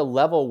 They're at the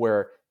level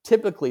where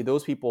typically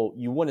those people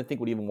you wouldn't think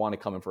would even want to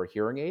come in for a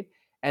hearing aid.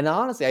 And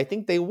honestly, I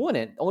think they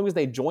wouldn't. Only because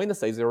they joined the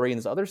studies, they're already in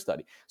this other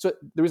study. So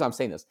the reason I'm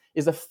saying this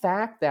is the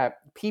fact that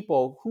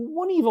people who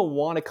wouldn't even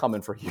want to come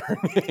in for hearing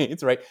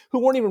aids, right, who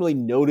weren't even really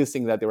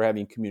noticing that they were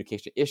having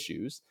communication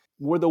issues,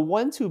 were the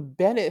ones who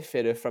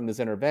benefited from this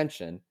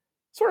intervention.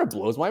 Sort of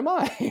blows my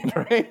mind,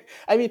 right?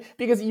 I mean,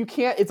 because you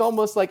can't, it's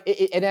almost like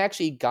it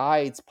actually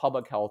guides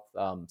public health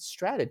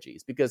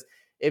strategies. Because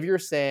if you're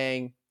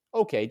saying,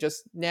 okay,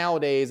 just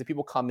nowadays, if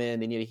people come in,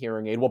 they need a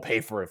hearing aid, we'll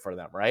pay for it for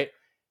them, right?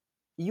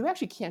 You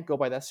actually can't go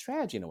by that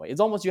strategy in a way. It's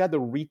almost you have to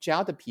reach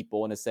out to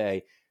people and to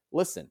say,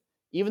 listen,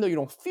 even though you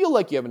don't feel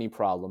like you have any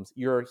problems,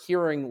 your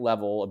hearing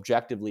level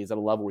objectively is at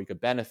a level where you could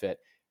benefit.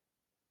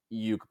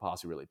 You could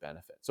possibly really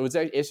benefit. So it's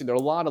actually, there are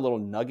a lot of little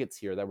nuggets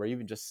here that we're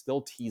even just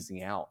still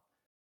teasing out.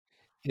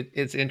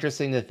 It's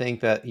interesting to think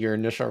that your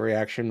initial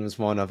reaction was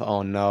one of,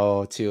 "Oh,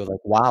 no," to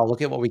like, "Wow,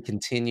 look at what we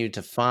continue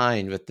to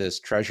find with this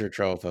treasure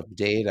trove of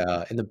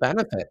data and the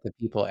benefit that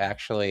people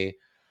actually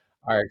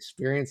are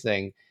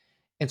experiencing."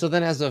 And so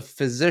then as a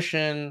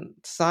physician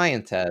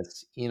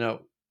scientist,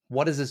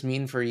 what does this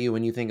mean for you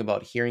when you think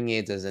about hearing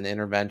aids as an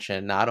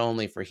intervention, not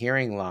only for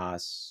hearing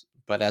loss,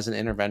 but as an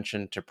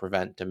intervention to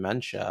prevent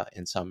dementia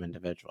in some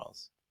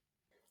individuals?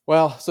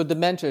 Well, so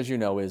dementia, as you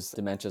know,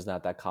 dementia is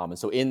not that common.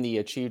 So in the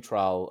ACHIEVE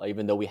trial,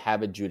 even though we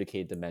have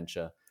adjudicated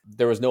dementia,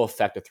 there was no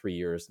effect at 3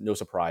 years. No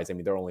surprise. I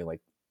mean, there are only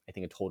like, I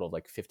think a total of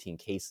like 15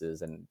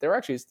 cases. And there are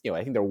actually,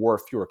 I think there were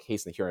fewer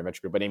cases in the hearing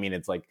dementia group, but I mean,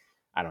 it's like,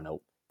 I don't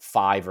know,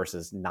 5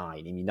 versus 9.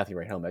 I mean, nothing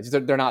right home.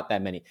 They're not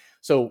that many.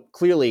 So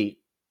clearly,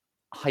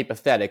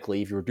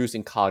 hypothetically, if you're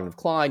reducing cognitive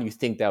decline, you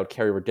think that would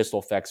carry over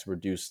distal effects,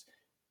 reduce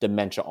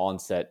dementia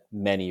onset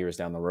many years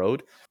down the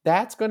road.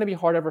 That's going to be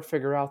hard to ever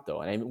figure out,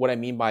 though. And what I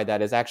mean by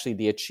that is actually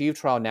the ACHIEVE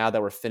trial, now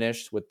that we're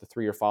finished with the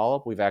 3-year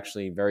follow-up, we've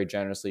actually very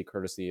generously,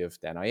 courtesy of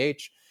the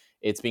NIH,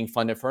 it's being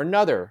funded for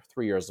another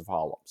 3 years of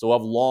follow-up. So we'll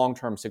have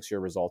long-term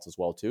 6-year results as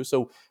well, too.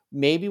 So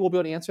maybe we'll be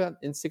able to answer that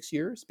in 6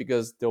 years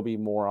because there'll be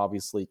more,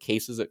 obviously,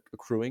 cases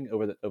accruing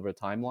over the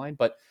timeline.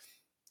 But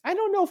I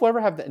don't know if we'll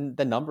ever have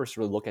the numbers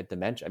to really look at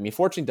dementia. I mean,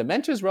 fortunately,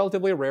 dementia is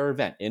relatively a rare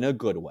event in a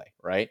good way,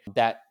 right?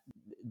 That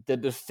the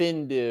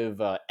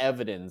definitive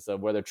evidence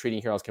of whether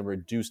treating hearing loss can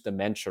reduce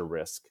dementia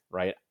risk,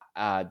 right?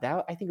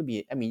 That I think would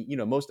be. I mean,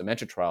 most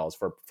dementia trials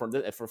for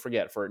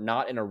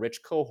not in a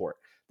rich cohort.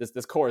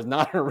 This cohort is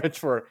not enriched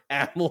for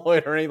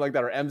amyloid or anything like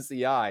that or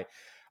MCI.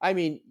 I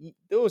mean,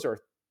 those are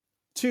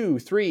 2,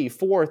 3,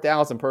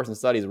 4,000 person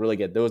studies really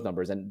get those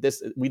numbers, and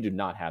this we do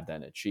not have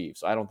that achieved.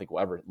 So I don't think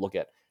we'll ever look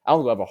at. I don't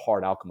think we'll have a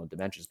hard outcome of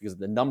dementias because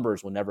the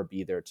numbers will never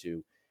be there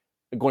to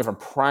going from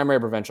primary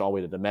prevention all the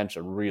way to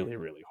dementia really,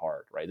 really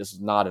hard, right? This is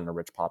not an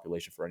enriched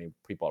population for any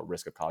people at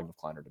risk of cognitive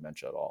decline or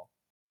dementia at all.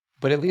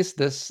 But at least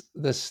this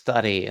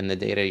study and the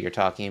data you're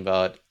talking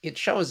about, it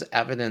shows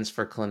evidence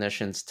for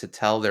clinicians to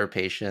tell their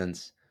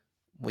patients,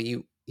 "Well,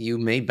 you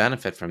may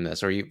benefit from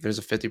this," or "There's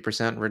a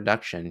 50%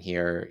 reduction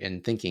here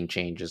in thinking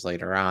changes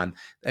later on."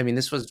 I mean,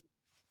 this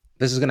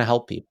is gonna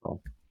help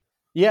people.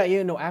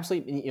 Yeah, no,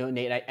 absolutely.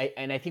 Nate,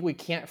 I think we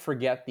can't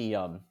forget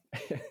the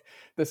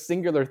the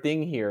singular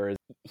thing here is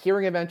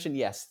hearing intervention.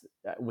 Yes,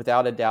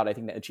 without a doubt, I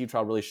think that ACHIEVE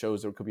trial really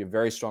shows there could be a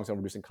very strong signal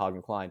reducing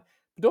cognitive decline.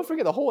 But don't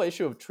forget the whole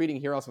issue of treating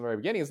hearing loss from the very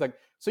beginning is like,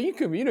 so you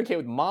communicate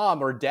with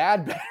mom or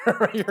dad better,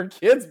 or your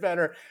kids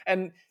better,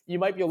 and you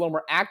might be a little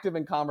more active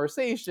in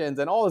conversations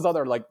and all this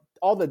other like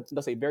all the,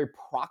 let's say, very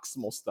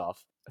proximal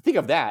stuff. Think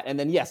of that, and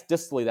then yes,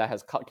 distally that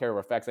has carryover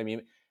effects. I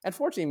mean,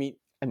 unfortunately,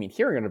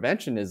 hearing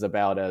intervention is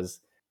about as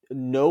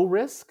no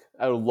risk,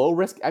 low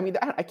risk. I mean,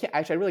 I can't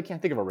actually. I really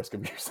can't think of a risk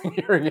of using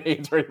hearing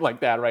aids or anything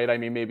like that, right? I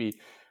mean, maybe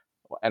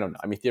I don't know.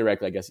 I mean,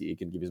 theoretically, I guess it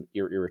can give you some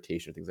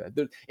irritation, things like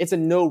that. It's a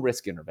no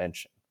risk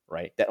intervention,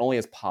 right? That only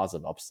has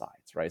positive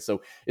upsides, right?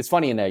 So it's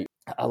funny, and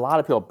a lot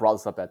of people brought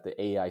this up at the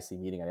AAIC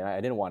meeting, and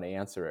I didn't want to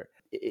answer it.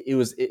 It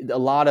was a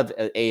lot of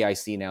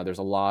AAIC now. There's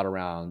a lot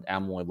around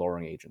amyloid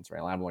lowering agents,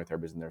 right? Amyloid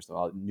therapies, and there's a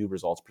lot of new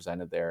results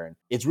presented there, and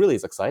it's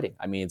exciting.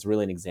 I mean, it's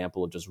really an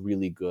example of just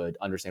really good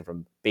understanding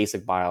from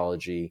basic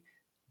biology,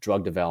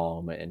 drug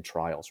development, and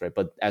trials, right?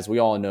 But as we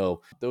all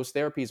know, those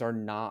therapies are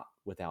not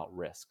without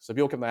risk. So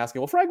people kept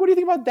asking, well, Frank, what do you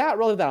think about that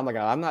relative to that? I'm like,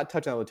 I'm not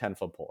touching that with a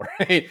 10-foot pole,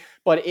 right?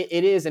 But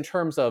it is in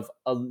terms of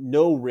a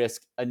no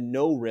risk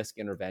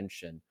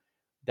intervention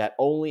that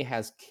only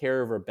has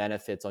caregiver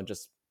benefits on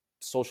just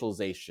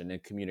socialization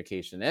and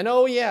communication. And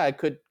oh yeah, it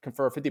could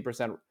confer a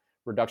 50%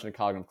 reduction in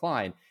cognitive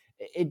decline.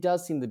 It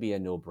does seem to be a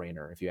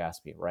no-brainer if you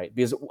ask me, right?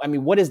 Because I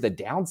mean, what is the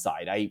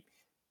downside?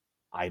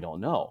 I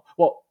don't know.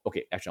 Well,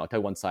 okay, actually, I'll tell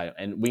you one side,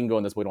 and we can go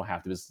in this. We don't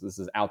have to. This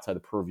is outside the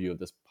purview of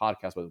this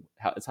podcast, but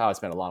it's how I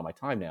spend a lot of my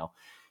time now.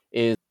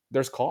 Is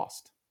there's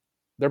cost.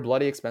 They're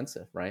bloody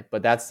expensive, right?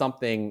 But that's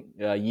something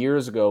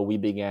years ago I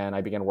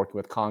began working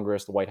with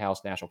Congress, the White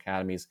House, national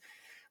academies.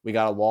 We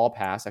got a law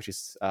passed actually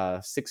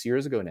 6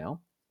 years ago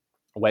now.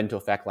 Went into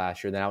effect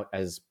last year. Now,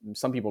 as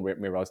some people may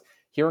realize,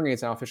 hearing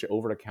aids now officially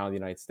over the counter in the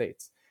United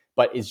States.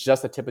 But it's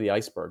just the tip of the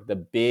iceberg. The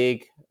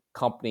big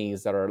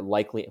companies that are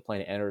likely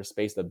planning to enter the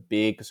space, the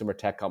big consumer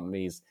tech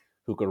companies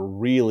who could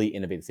really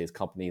innovate the space,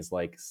 companies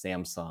like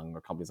Samsung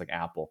or companies like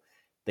Apple,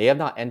 they have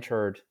not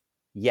entered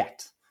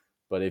yet.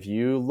 But if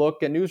you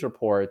look at news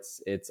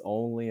reports, it's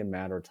only a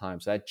matter of time.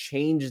 So that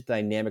changes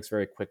dynamics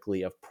very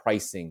quickly of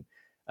pricing,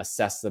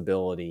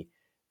 accessibility,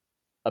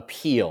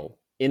 appeal,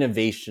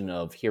 innovation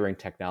of hearing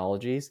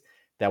technologies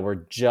that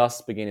we're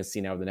just beginning to see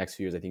now over the next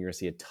few years. I think you're going to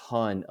see a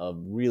ton of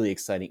really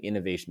exciting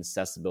innovation,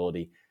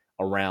 accessibility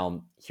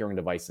around hearing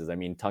devices. I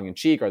mean, tongue in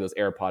cheek, are those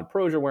AirPod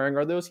Pros you're wearing,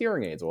 are those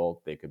hearing aids?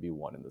 Well, they could be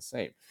one and the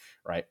same,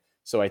 right?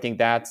 So I think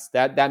that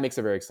makes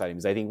it very exciting,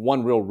 because I think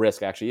one real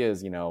risk actually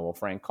is,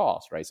 frank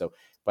cost, right? So,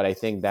 but I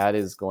think that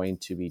is going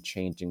to be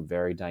changing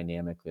very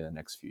dynamically in the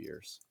next few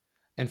years.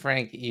 And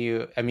Frank,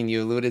 you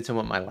alluded to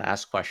what my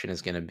last question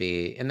is going to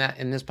be. In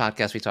this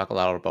podcast, we talk a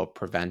lot about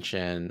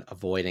prevention,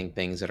 avoiding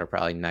things that are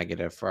probably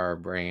negative for our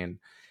brain.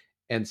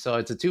 And so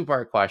it's a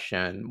two-part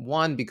question.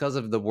 One, because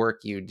of the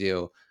work you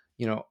do,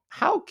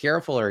 how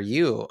careful are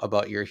you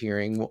about your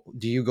hearing?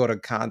 Do you go to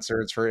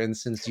concerts, for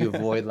instance? Do you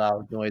avoid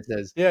loud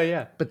noises?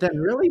 Yeah. But then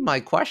really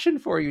my question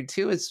for you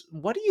too is,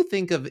 what do you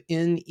think of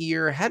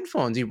in-ear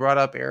headphones? You brought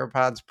up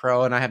AirPods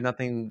Pro, and I have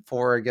nothing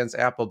for or against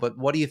Apple, but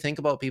what do you think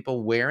about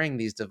people wearing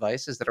these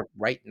devices that are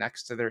right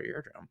next to their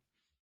eardrum?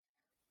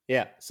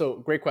 Yeah. So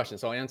great question.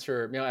 So I'll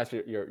answer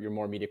your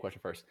more immediate question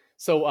first.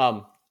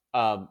 So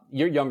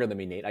you're younger than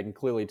me, Nate. I can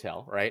clearly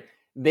tell, right?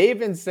 They've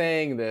been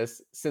saying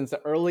this since the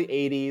early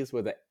 '80s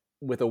with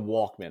a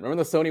Walkman. Remember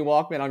the Sony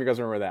Walkman? I don't know if you guys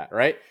remember that,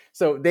 right?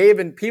 So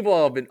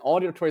people have been,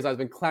 auditory side has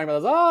been clamoring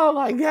about this. Oh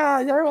my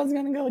God, everyone's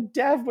gonna go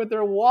deaf with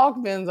their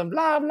Walkmans and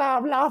blah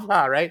blah blah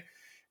blah, right?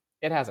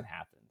 It hasn't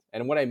happened.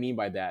 And what I mean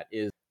by that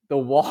is the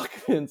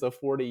Walkmans of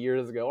 40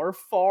 years ago are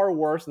far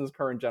worse than this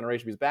current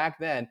generation, because back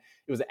then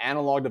it was an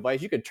analog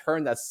device. You could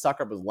turn that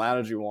sucker up as loud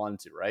as you wanted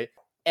to, right?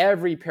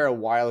 Every pair of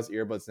wireless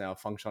earbuds now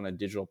function on a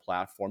digital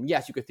platform.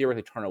 Yes, you could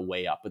theoretically turn it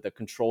way up, but the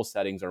control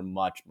settings are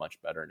much,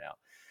 much better now.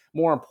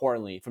 More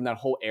importantly, from that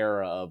whole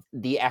era of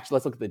let's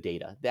look at the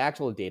data. The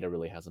actual data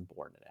really hasn't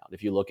borne it out.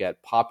 If you look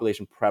at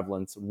population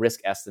prevalence,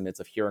 risk estimates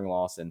of hearing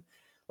loss, and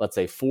let's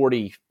say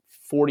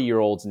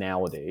 40-year-olds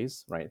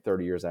nowadays, right?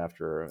 30 years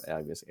after,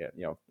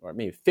 or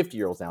maybe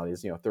 50-year-olds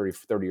nowadays,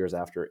 30 years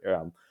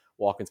after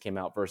Walkmans came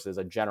out versus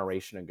a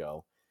generation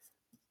ago,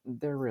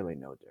 they're really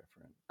no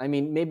different. I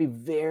mean, maybe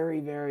very,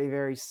 very,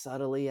 very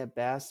subtly at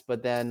best,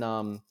 but then,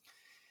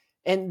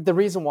 and the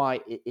reason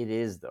why it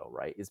is though,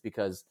 right, is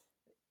because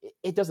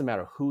it doesn't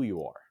matter who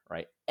you are,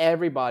 right?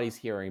 Everybody's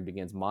hearing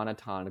begins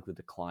monotonically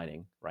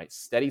declining, right?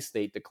 Steady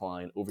state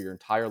decline over your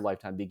entire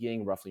lifetime,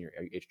 beginning roughly in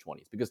your age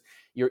 20s, because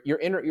your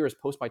inner ear is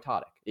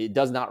postmitotic. It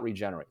does not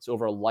regenerate. So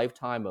over a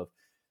lifetime of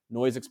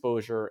noise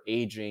exposure,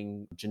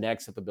 aging, genetic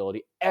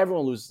susceptibility,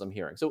 everyone loses some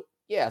hearing. So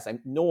yes,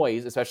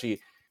 noise,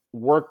 especially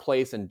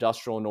workplace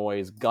industrial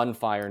noise,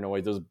 gunfire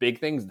noise, those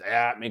big things,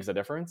 that makes a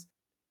difference.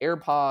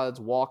 AirPods,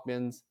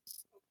 Walkmans,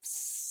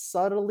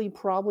 subtly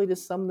probably to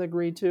some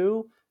degree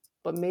too,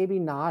 but maybe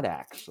not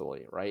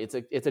actually, right?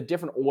 It's a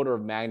different order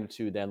of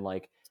magnitude than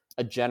like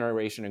a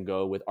generation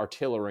ago with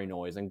artillery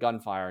noise and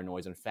gunfire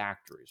noise in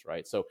factories,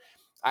 right? So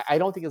I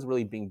don't think it's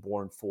really being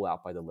borne full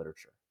out by the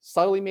literature.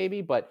 Subtly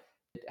maybe, but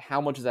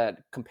how much does that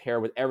compare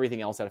with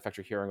everything else that affects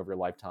your hearing over your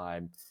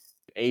lifetime?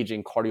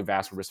 Aging,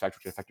 cardiovascular risk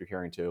factors affect your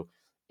hearing too.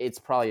 It's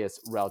probably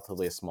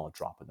relatively a small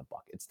drop in the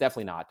bucket. It's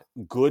definitely not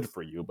good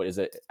for you, but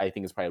I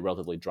think it's probably a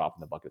relatively drop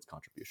in the bucket's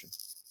contribution.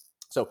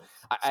 So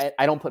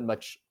I don't put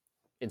much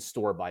in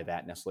store by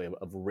that necessarily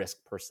of risk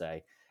per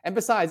se. And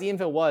besides, even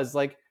if it was,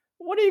 like,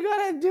 what are you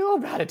gonna do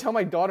about it? Tell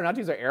my daughter not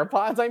to use her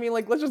AirPods? I mean,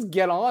 like, let's just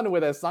get on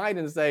with a sign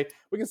and say,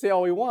 we can say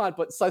all we want,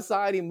 but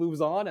society moves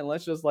on and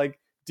let's just like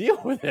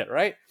deal with it,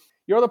 right?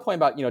 Your other point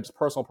about, just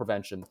personal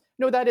prevention,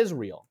 that is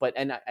real. But,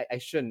 and I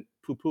shouldn't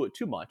poo-poo it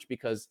too much,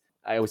 because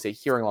I always say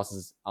hearing loss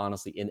is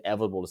honestly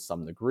inevitable to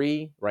some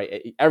degree,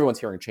 right? Everyone's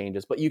hearing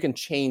changes, but you can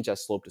change that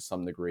slope to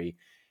some degree.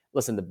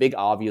 Listen, the big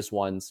obvious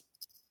ones,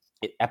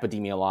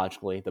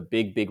 epidemiologically, the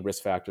big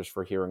risk factors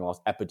for hearing loss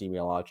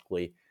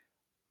epidemiologically: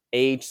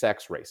 age,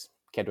 sex, race.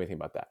 Can't do anything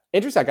about that.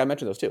 Interesting, I got to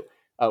mention those too.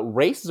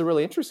 Race is a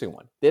really interesting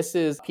one. This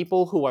is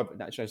people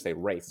not should I say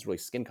race, it's really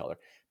skin color.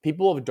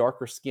 People of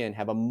darker skin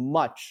have a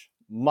much,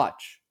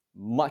 much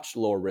much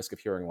lower risk of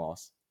hearing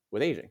loss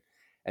with aging.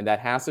 And that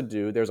has to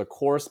do, there's a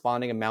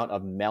corresponding amount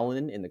of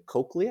melanin in the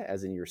cochlea,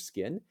 as in your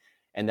skin,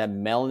 and that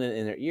melanin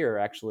in their ear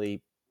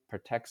actually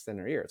protects in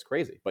their ear. It's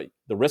crazy. But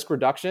the risk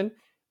reduction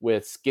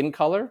with skin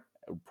color,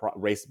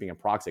 race being a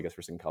proxy, I guess,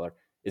 for skin color,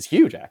 is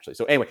huge, actually.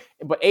 So anyway,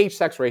 but age,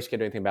 sex, race, you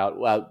can't do anything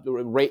about.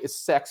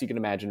 Sex, you can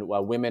imagine,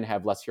 women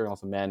have less hearing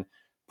loss than men.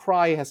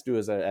 Probably has to do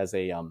as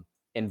a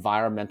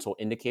environmental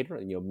indicator.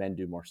 Men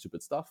do more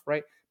stupid stuff,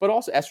 right? But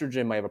also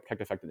estrogen might have a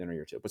protective effect in the inner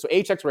ear too. But so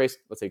age, sex, race,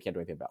 let's say you can't do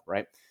anything about,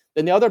 right?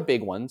 Then the other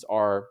big ones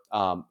are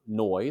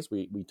noise.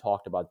 We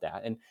talked about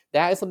that. And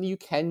that is something you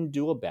can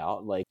do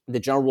about. Like the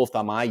general rule of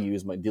thumb I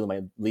use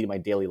leading my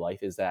daily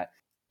life is that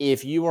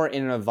if you are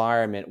in an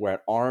environment where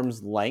at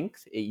arm's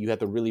length, you have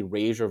to really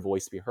raise your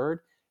voice to be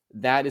heard,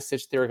 that is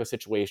such theoretical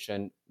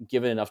situation,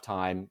 given enough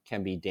time,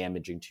 can be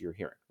damaging to your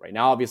hearing. Right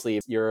now, obviously,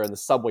 if you're in the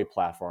subway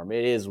platform,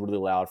 it is really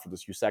loud for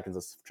those few seconds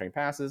as train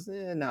passes.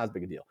 Not as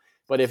big a deal.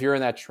 But if you're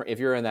in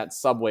that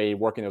subway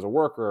working as a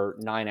worker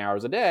 9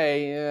 hours a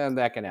day,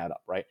 that can add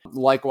up, right?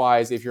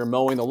 Likewise, if you're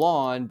mowing the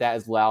lawn, that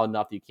is loud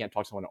enough that you can't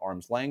talk to someone at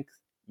arm's length.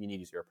 You need to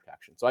use ear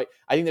protection. So I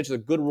think that's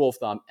just a good rule of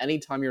thumb.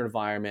 Anytime you're in an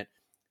environment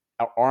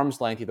at arm's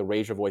length, either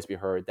raise your voice, be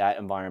heard, that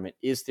environment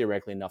is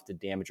theoretically enough to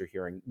damage your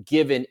hearing,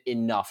 given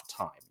enough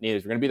time.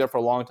 If you're going to be there for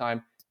a long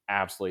time,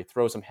 absolutely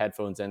throw some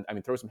headphones in.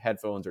 Throw some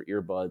headphones or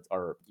earbuds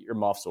or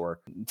earmuffs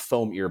or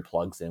foam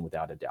earplugs in,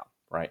 without a doubt,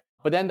 right?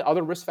 But then the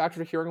other risk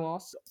factor to hearing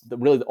loss,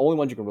 the only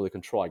ones you can really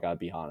control, I got to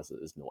be honest,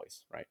 is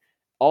noise, right?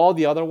 All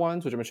the other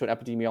ones, which I'm showing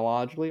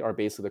epidemiologically, are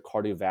basically the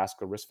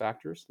cardiovascular risk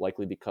factors,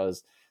 likely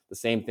because the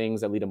same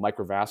things that lead to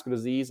microvascular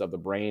disease of the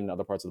brain and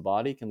other parts of the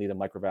body can lead to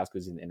microvascular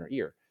disease in the inner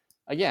ear.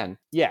 Again,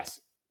 yes,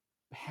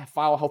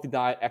 follow a healthy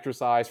diet,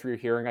 exercise for your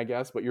hearing, I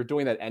guess, but you're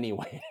doing that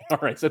anyway. All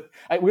right, so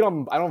I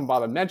don't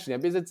bother mentioning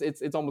it because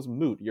it's almost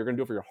moot. You're going to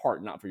do it for your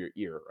heart, not for your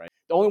ear, right?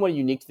 The only one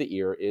unique to the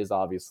ear is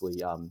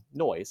obviously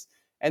noise,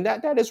 and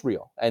that is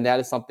real, and that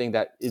is something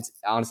that is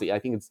honestly, I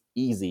think it's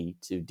easy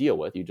to deal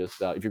with. You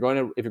just if you're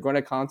going to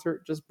a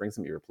concert, just bring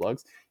some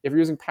earplugs. If you're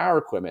using power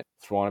equipment,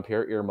 throw on a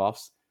pair of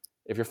earmuffs.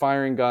 If you're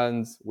firing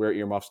guns, wear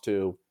earmuffs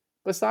too.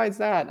 Besides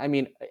that,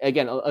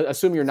 again,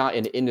 assume you're not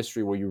in an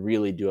industry where you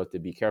really do have to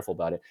be careful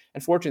about it.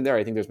 And fortunately there,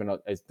 I think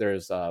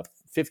there's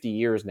 50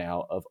 years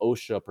now of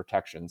OSHA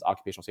protections,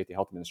 Occupational Safety and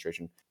Health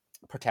Administration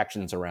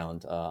protections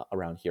around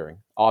hearing.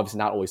 Obviously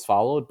not always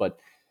followed, but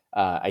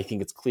I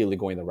think it's clearly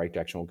going in the right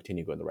direction. Will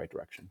continue to go in the right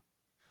direction.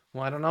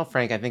 Well, I don't know,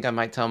 Frank. I think I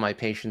might tell my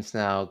patients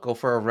now, go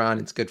for a run.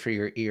 It's good for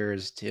your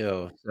ears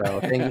too.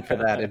 So thank you for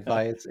that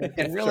advice. And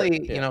Sure,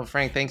 really, yeah.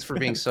 Frank, thanks for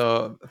being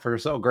so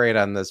great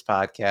on this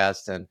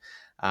podcast. And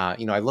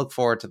I look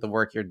forward to the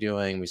work you're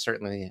doing. We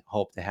certainly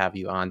hope to have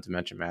you on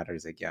Dementia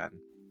Matters again.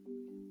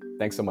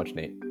 Thanks so much,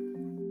 Nate.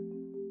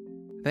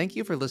 Thank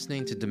you for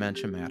listening to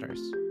Dementia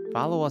Matters.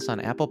 Follow us on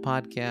Apple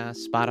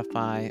Podcasts,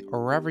 Spotify,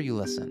 or wherever you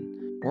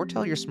listen. Or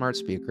tell your smart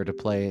speaker to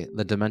play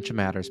the Dementia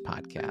Matters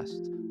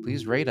podcast.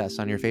 Please rate us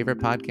on your favorite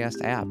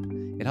podcast app.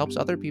 It helps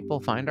other people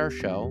find our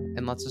show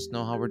and lets us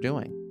know how we're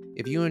doing.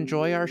 If you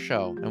enjoy our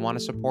show and want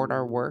to support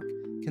our work,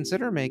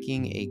 consider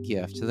making a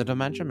gift to the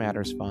Dementia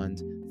Matters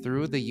Fund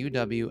through the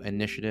UW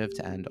Initiative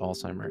to End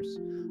Alzheimer's.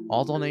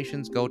 All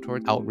donations go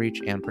toward outreach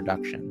and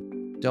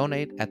production.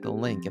 Donate at the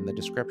link in the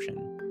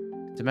description.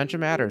 Dementia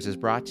Matters is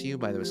brought to you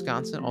by the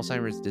Wisconsin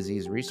Alzheimer's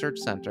Disease Research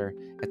Center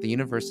at the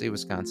University of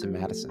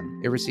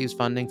Wisconsin-Madison. It receives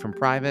funding from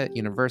private,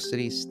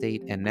 university,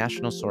 state, and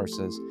national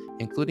sources,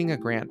 including a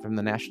grant from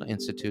the National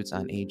Institutes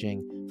on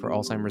Aging for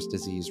Alzheimer's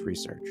Disease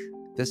Research.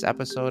 This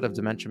episode of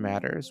Dementia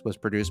Matters was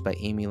produced by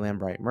Amy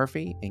Lambright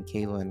Murphy and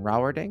Kaylin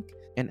Rauerdink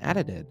and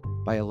edited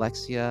by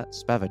Alexia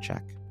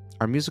Spevacek.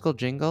 Our musical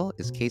jingle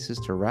is Cases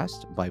to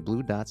Rest by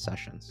Blue Dot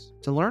Sessions.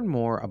 To learn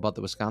more about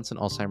the Wisconsin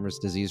Alzheimer's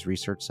Disease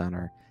Research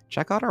Center,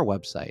 check out our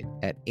website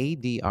at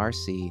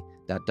adrc.wisc.edu.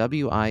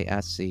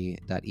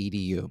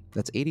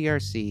 That's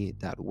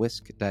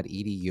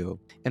adrc.wisc.edu.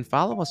 And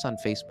follow us on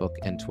Facebook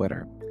and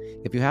Twitter.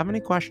 If you have any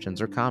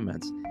questions or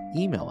comments,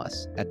 email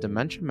us at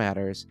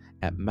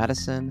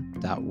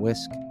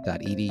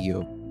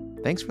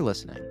dementiamatters@medicine.wisc.edu. Thanks for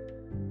listening.